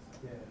with kids.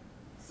 Yeah.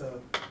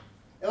 So,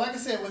 and like I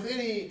said, with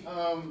any,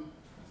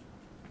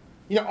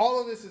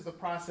 all of this is the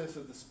process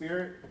of the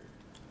Spirit,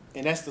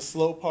 and that's the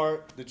slow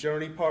part, the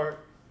journey part,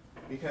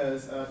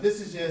 because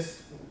this is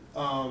just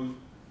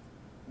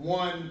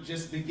one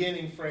just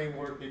beginning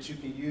framework that you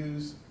can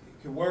use.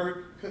 It could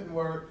work, couldn't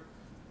work.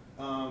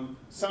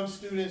 Some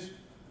students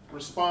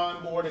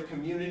respond more to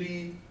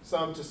community,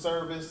 some to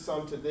service,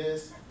 some to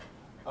this.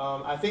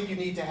 I think you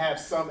need to have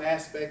some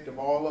aspect of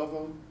all of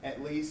them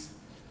at least,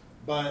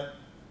 but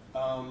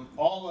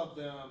all of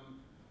them,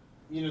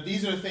 you know,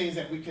 these are things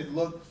that we could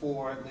look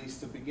for at least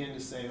to begin to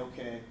say,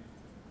 okay,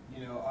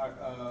 you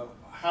know,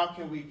 how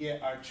can we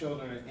get our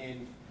children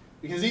in?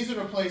 Because these are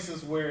the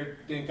places where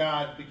then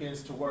God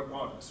begins to work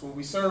on us. When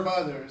we serve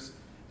others,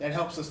 that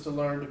helps us to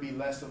learn to be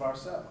less of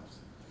ourselves.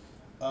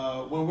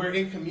 When we're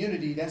in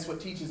community, that's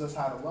what teaches us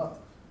how to love.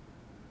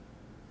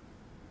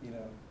 You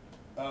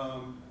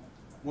know,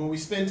 when we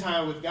spend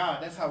time with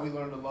God, that's how we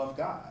learn to love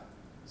God.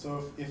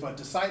 So if a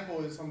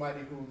disciple is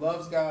somebody who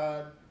loves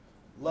God,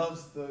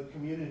 loves the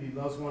community,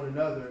 loves one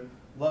another,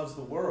 loves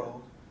the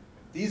world,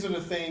 these are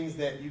the things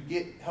that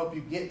help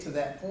you get to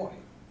that point.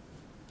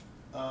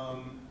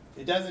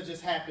 It doesn't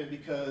just happen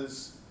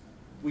because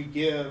we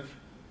give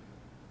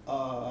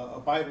a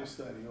Bible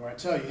study, or I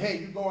tell you, hey,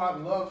 you go out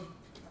and love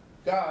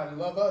God and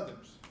love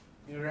others.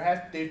 You know,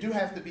 there do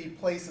have to be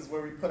places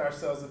where we put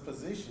ourselves in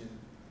position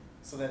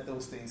so that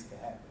those things can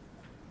happen.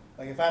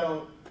 Like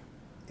how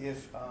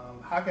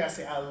can I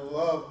say I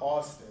love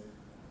Austin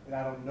and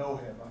I don't know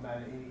him? I'm not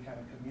in any kind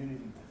of community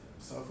with him.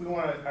 So if we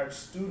want our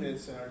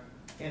students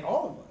and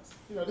all of us,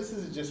 you know, this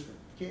isn't just for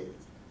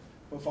kids,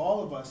 but for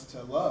all of us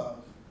to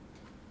love,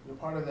 you know,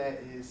 part of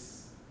that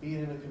is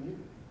being in a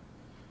community.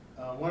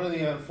 One of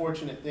the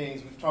unfortunate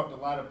things, we've talked a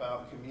lot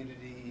about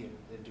community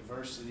and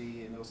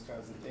diversity and those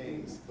kinds of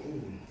things,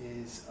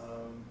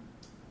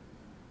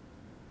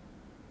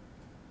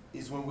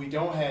 is when we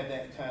don't have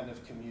that kind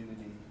of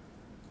community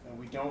and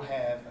we don't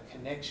have a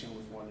connection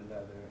with one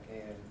another.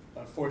 And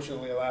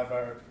unfortunately, a lot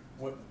of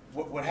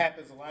what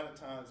happens a lot of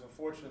times,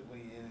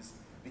 unfortunately, is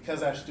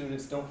because our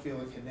students don't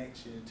feel a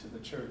connection to the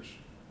church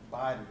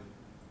body,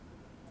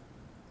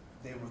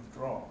 they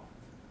withdraw.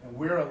 And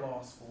we're a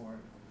loss for it,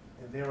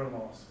 and they're a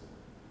loss for it.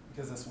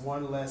 Because it's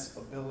one less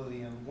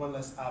ability and one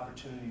less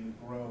opportunity to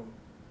grow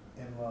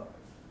in love.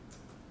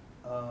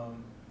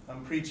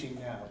 I'm preaching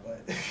now,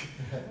 but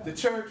the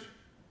church,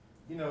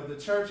 you know, the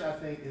church I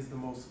think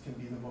can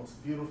be the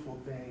most beautiful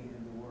thing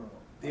in the world.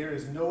 There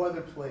is no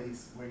other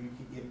place where you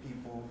can get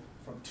people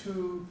from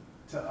 2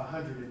 to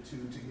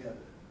 102 together,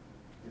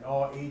 in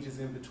all ages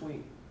in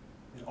between,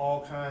 in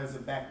all kinds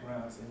of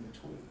backgrounds in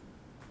between.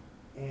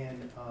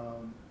 And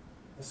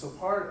so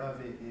part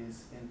of it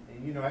is, and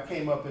you know, I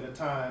came up at a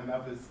time, I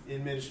was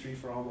in ministry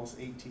for almost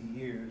 18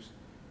 years,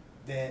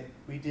 that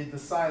we did the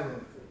silo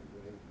thing,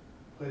 right?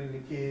 Putting the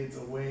kids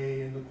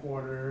away in the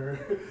corner,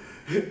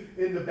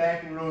 in the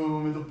back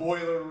room, in the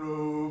boiler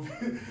room,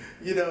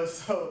 you know,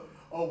 so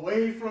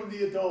away from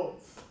the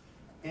adults.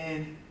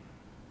 And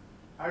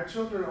our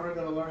children aren't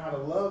going to learn how to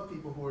love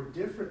people who are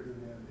different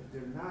than them if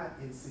they're not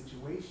in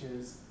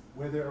situations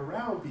where they're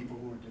around people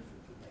who are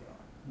different than they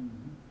are.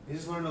 Mm-hmm. They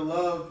just learn to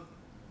love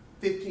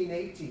 15 to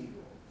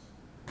 18-year-olds.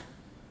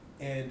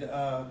 And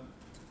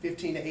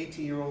 15 to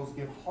 18-year-olds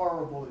give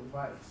horrible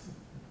advice.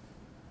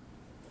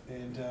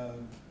 And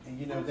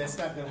you know, that's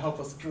not going to help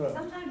us grow.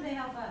 Sometimes they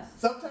help us.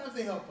 Sometimes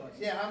they help us.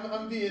 Yeah,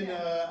 I'm being,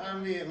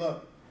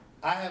 look,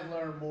 I have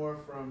learned more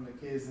from the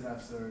kids that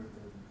I've served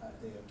than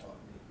they have taught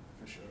me,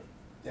 for sure,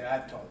 that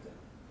I've taught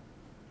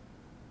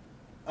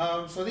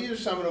them. So these are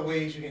some of the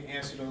ways you can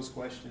answer those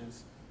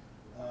questions.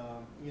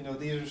 You know,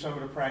 these are some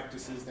of the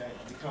practices that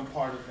become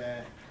part of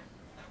that.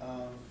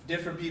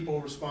 Different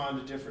people respond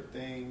to different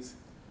things.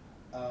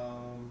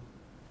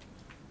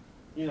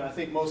 You know, I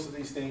think most of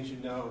these things, you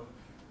know.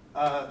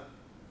 I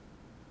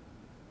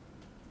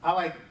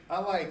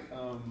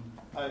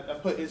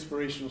put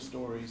inspirational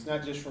stories,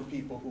 not just from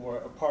people who are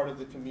a part of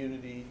the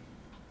community,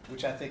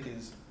 which I think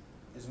is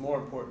more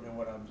important than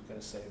what I'm going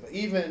to say. But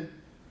even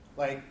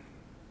like,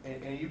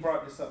 and you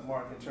brought this up,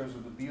 Mark, in terms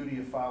of the beauty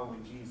of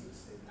following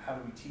Jesus and how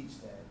do we teach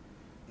that?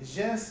 It's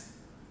just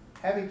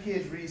having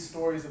kids read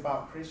stories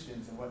about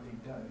Christians and what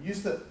they've done.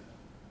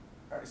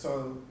 All right,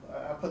 so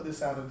I put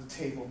this out on the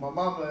table. My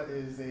mom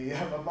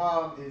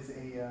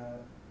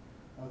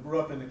grew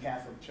up in the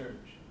Catholic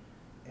Church,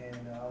 and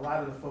a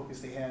lot of the focus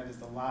they have is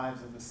the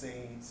lives of the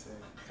saints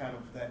and kind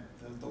of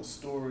those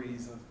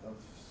stories of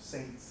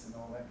saints and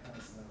all that kind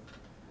of stuff.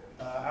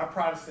 Our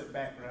Protestant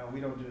background,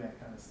 we don't do that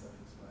kind of stuff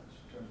as much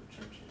in terms of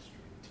church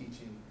history,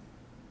 teaching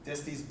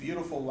just these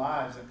beautiful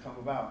lives that come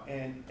about.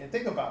 And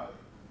think about it.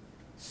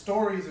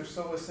 Stories are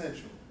so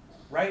essential.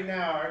 Right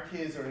now, our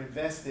kids are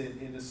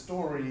invested in the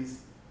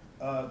stories,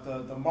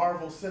 the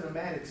Marvel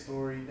Cinematic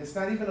story. It's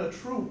not even a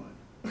true one.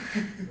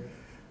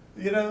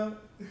 You know?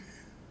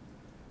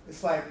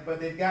 It's like, but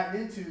they've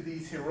gotten into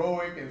these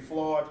heroic and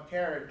flawed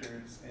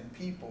characters and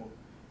people.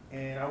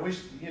 And I wish,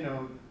 you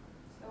know,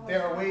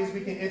 there are ways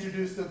we can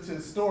introduce them to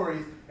the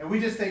stories, and we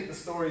just think the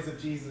stories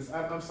of Jesus.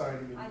 I'm sorry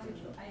to I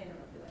interrupted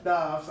that. No,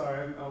 I'm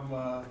sorry.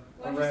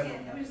 I'm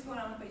just going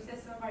on, but you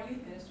said some of our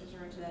youth ministers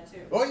are into that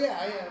too. Oh yeah,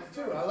 I am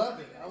too. I love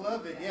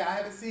it. Yeah, I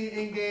haven't seen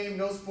Endgame.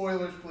 No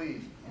spoilers,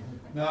 please.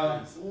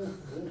 No.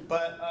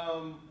 But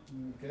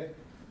okay.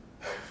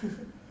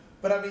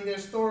 But I mean,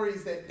 there's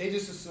stories that they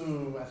just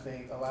assume. I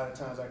think a lot of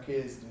times our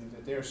kids do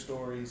that. There are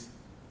stories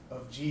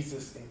of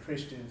Jesus and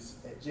Christians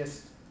that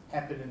just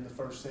happened in the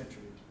first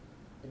century.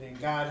 and then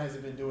God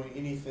hasn't been doing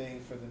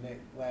anything for the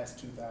last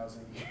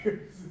 2,000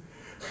 years.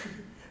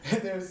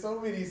 And there's so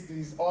many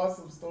these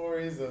awesome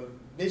stories of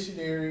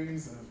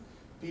missionaries, of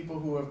people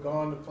who have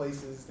gone to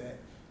places that,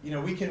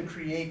 we can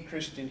create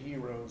Christian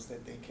heroes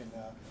that they can,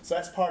 so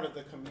that's part of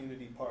the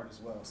community part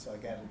as well, so I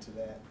got into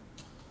that.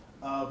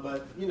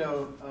 But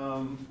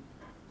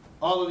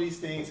all of these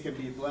things can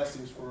be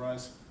blessings for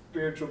us,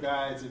 spiritual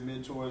guides and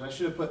mentors. I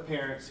should have put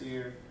parents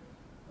here,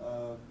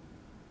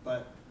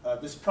 but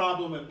this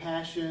problem and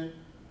passion,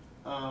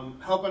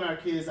 helping our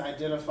kids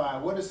identify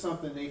what is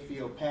something they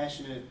feel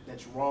passionate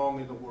that's wrong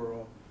in the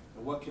world,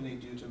 and what can they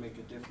do to make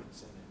a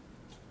difference in it.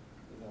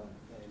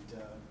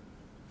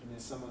 And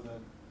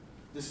then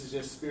this is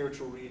just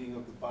spiritual reading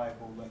of the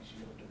Bible,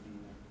 Lectio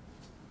Divina,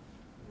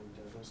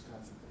 and those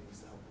kinds of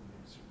things to help them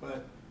answer.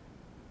 But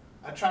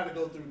I try to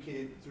go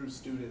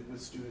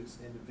with students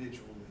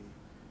individually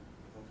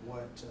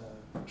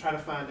of try to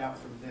find out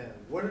from them.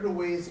 What are the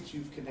ways that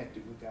you've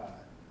connected with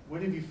God?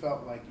 When have you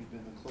felt like you've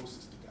been the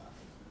closest to God?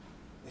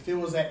 If it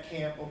was at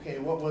camp, okay,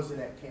 what was it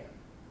at camp?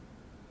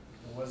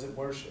 Or was it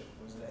worship?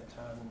 Was it that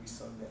time when we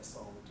sung that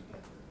song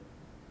together?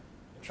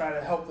 And try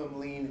to help them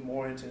lean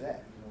more into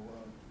that.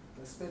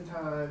 Let's spend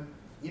time,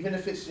 even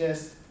if it's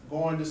just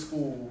going to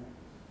school,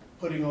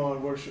 putting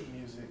on worship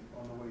music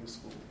on the way to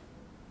school,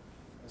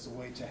 as a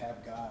way to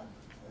have God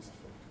as a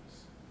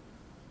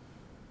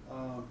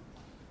focus.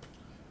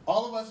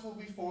 All of us will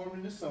be formed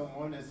into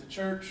someone as the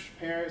church,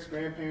 parents,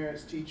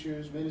 grandparents,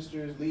 teachers,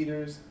 ministers,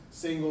 leaders,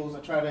 singles. I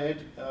try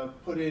to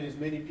put in as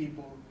many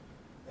people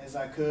as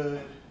I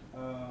could.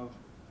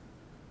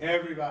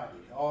 Everybody,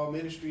 all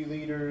ministry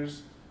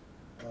leaders,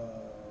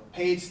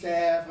 paid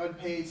staff,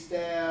 unpaid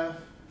staff,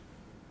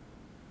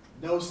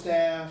 no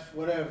staff,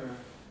 whatever.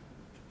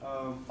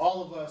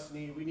 All of us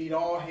we need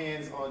all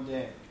hands on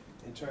deck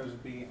in terms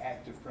of being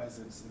active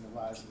presence in the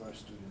lives of our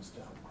students to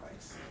help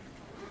Christ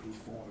be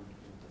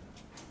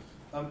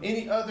formed.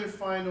 Any other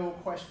final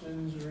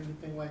questions or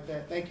anything like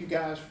that? Thank you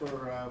guys for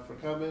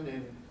coming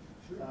and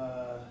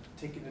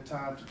taking the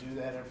time to do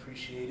that. I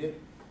appreciate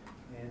it,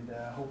 and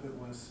I hope it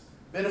was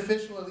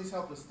beneficial. At least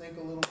help us think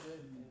a little bit.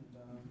 And,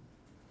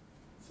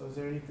 so, is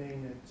there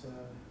anything that?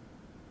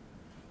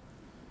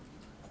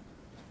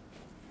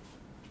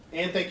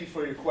 And thank you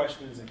for your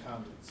questions and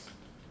comments.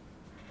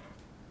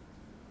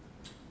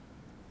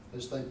 I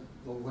just think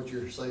what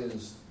you're saying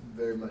is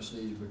very much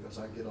needed, because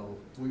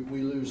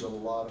we lose a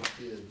lot of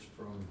kids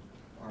from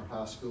our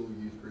high school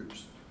youth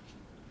groups.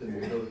 Then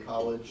we go to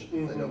college,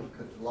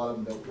 Mm-hmm. A lot of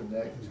them don't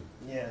connect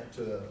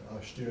to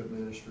a student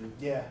ministry.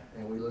 Yeah.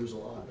 And we lose a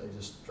lot. They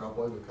just drop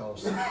away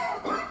because,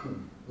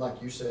 like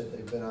you said,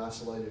 they've been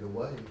isolated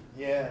away.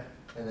 Yeah.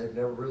 And they've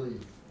never really.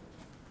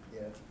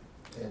 Yeah.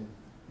 And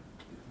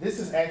this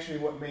is actually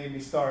what made me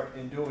start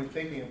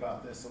thinking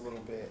about this a little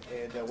bit.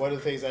 And one of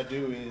the things I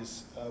do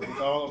is, with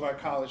all of our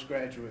college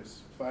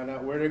graduates, find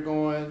out where they're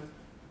going,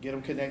 get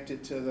them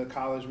connected to the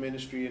college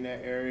ministry in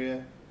that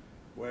area,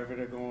 wherever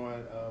they're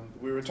going.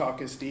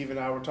 Steve and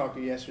I were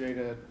talking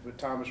yesterday with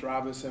Thomas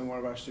Robinson. One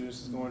of our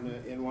students is going to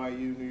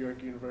NYU, New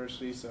York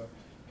University. So,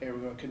 hey, we're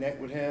going to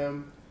connect with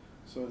him.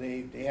 So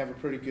they have a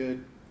pretty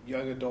good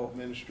young adult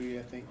ministry,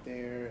 I think,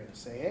 there, and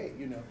say, hey,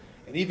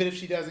 and even if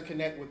she doesn't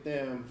connect with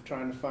them,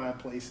 trying to find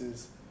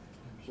places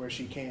where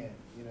she can,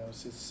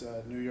 since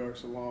New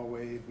York's a long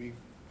way. We've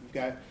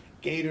got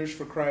Gators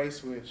for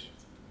Christ, which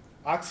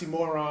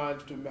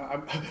oxymoron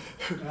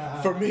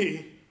for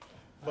me,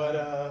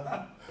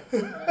 but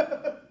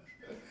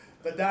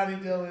but Donnie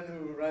Dillon,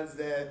 who runs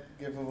that,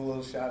 give him a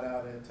little shout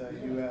out at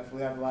UF.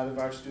 We have a lot of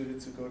our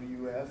students who go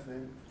to UF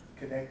and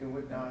connected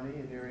with Donnie,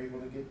 and they're able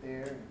to get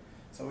there.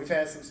 So we've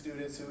had some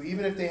students who,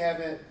 even if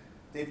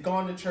they've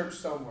gone to church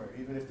somewhere,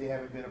 even if they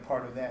haven't been a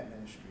part of that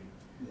ministry.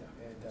 Yeah.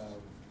 And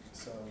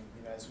so,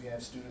 as we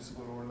have students who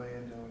go to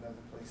Orlando and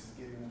other places,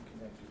 getting them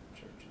connected with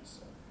churches.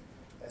 So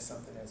that's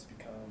something that's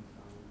become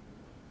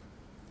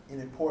an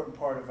important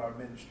part of our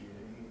ministry,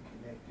 to get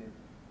connected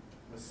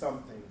with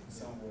something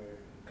somewhere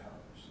in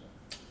college.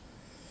 So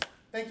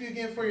thank you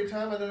again for your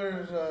time. I know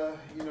there's a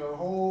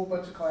whole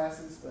bunch of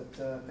classes, but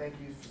thank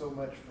you so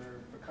much for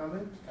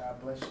coming.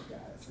 God bless you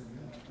guys.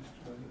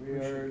 And we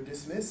are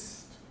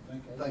dismissed.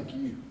 thank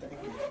you.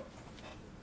 Thank you.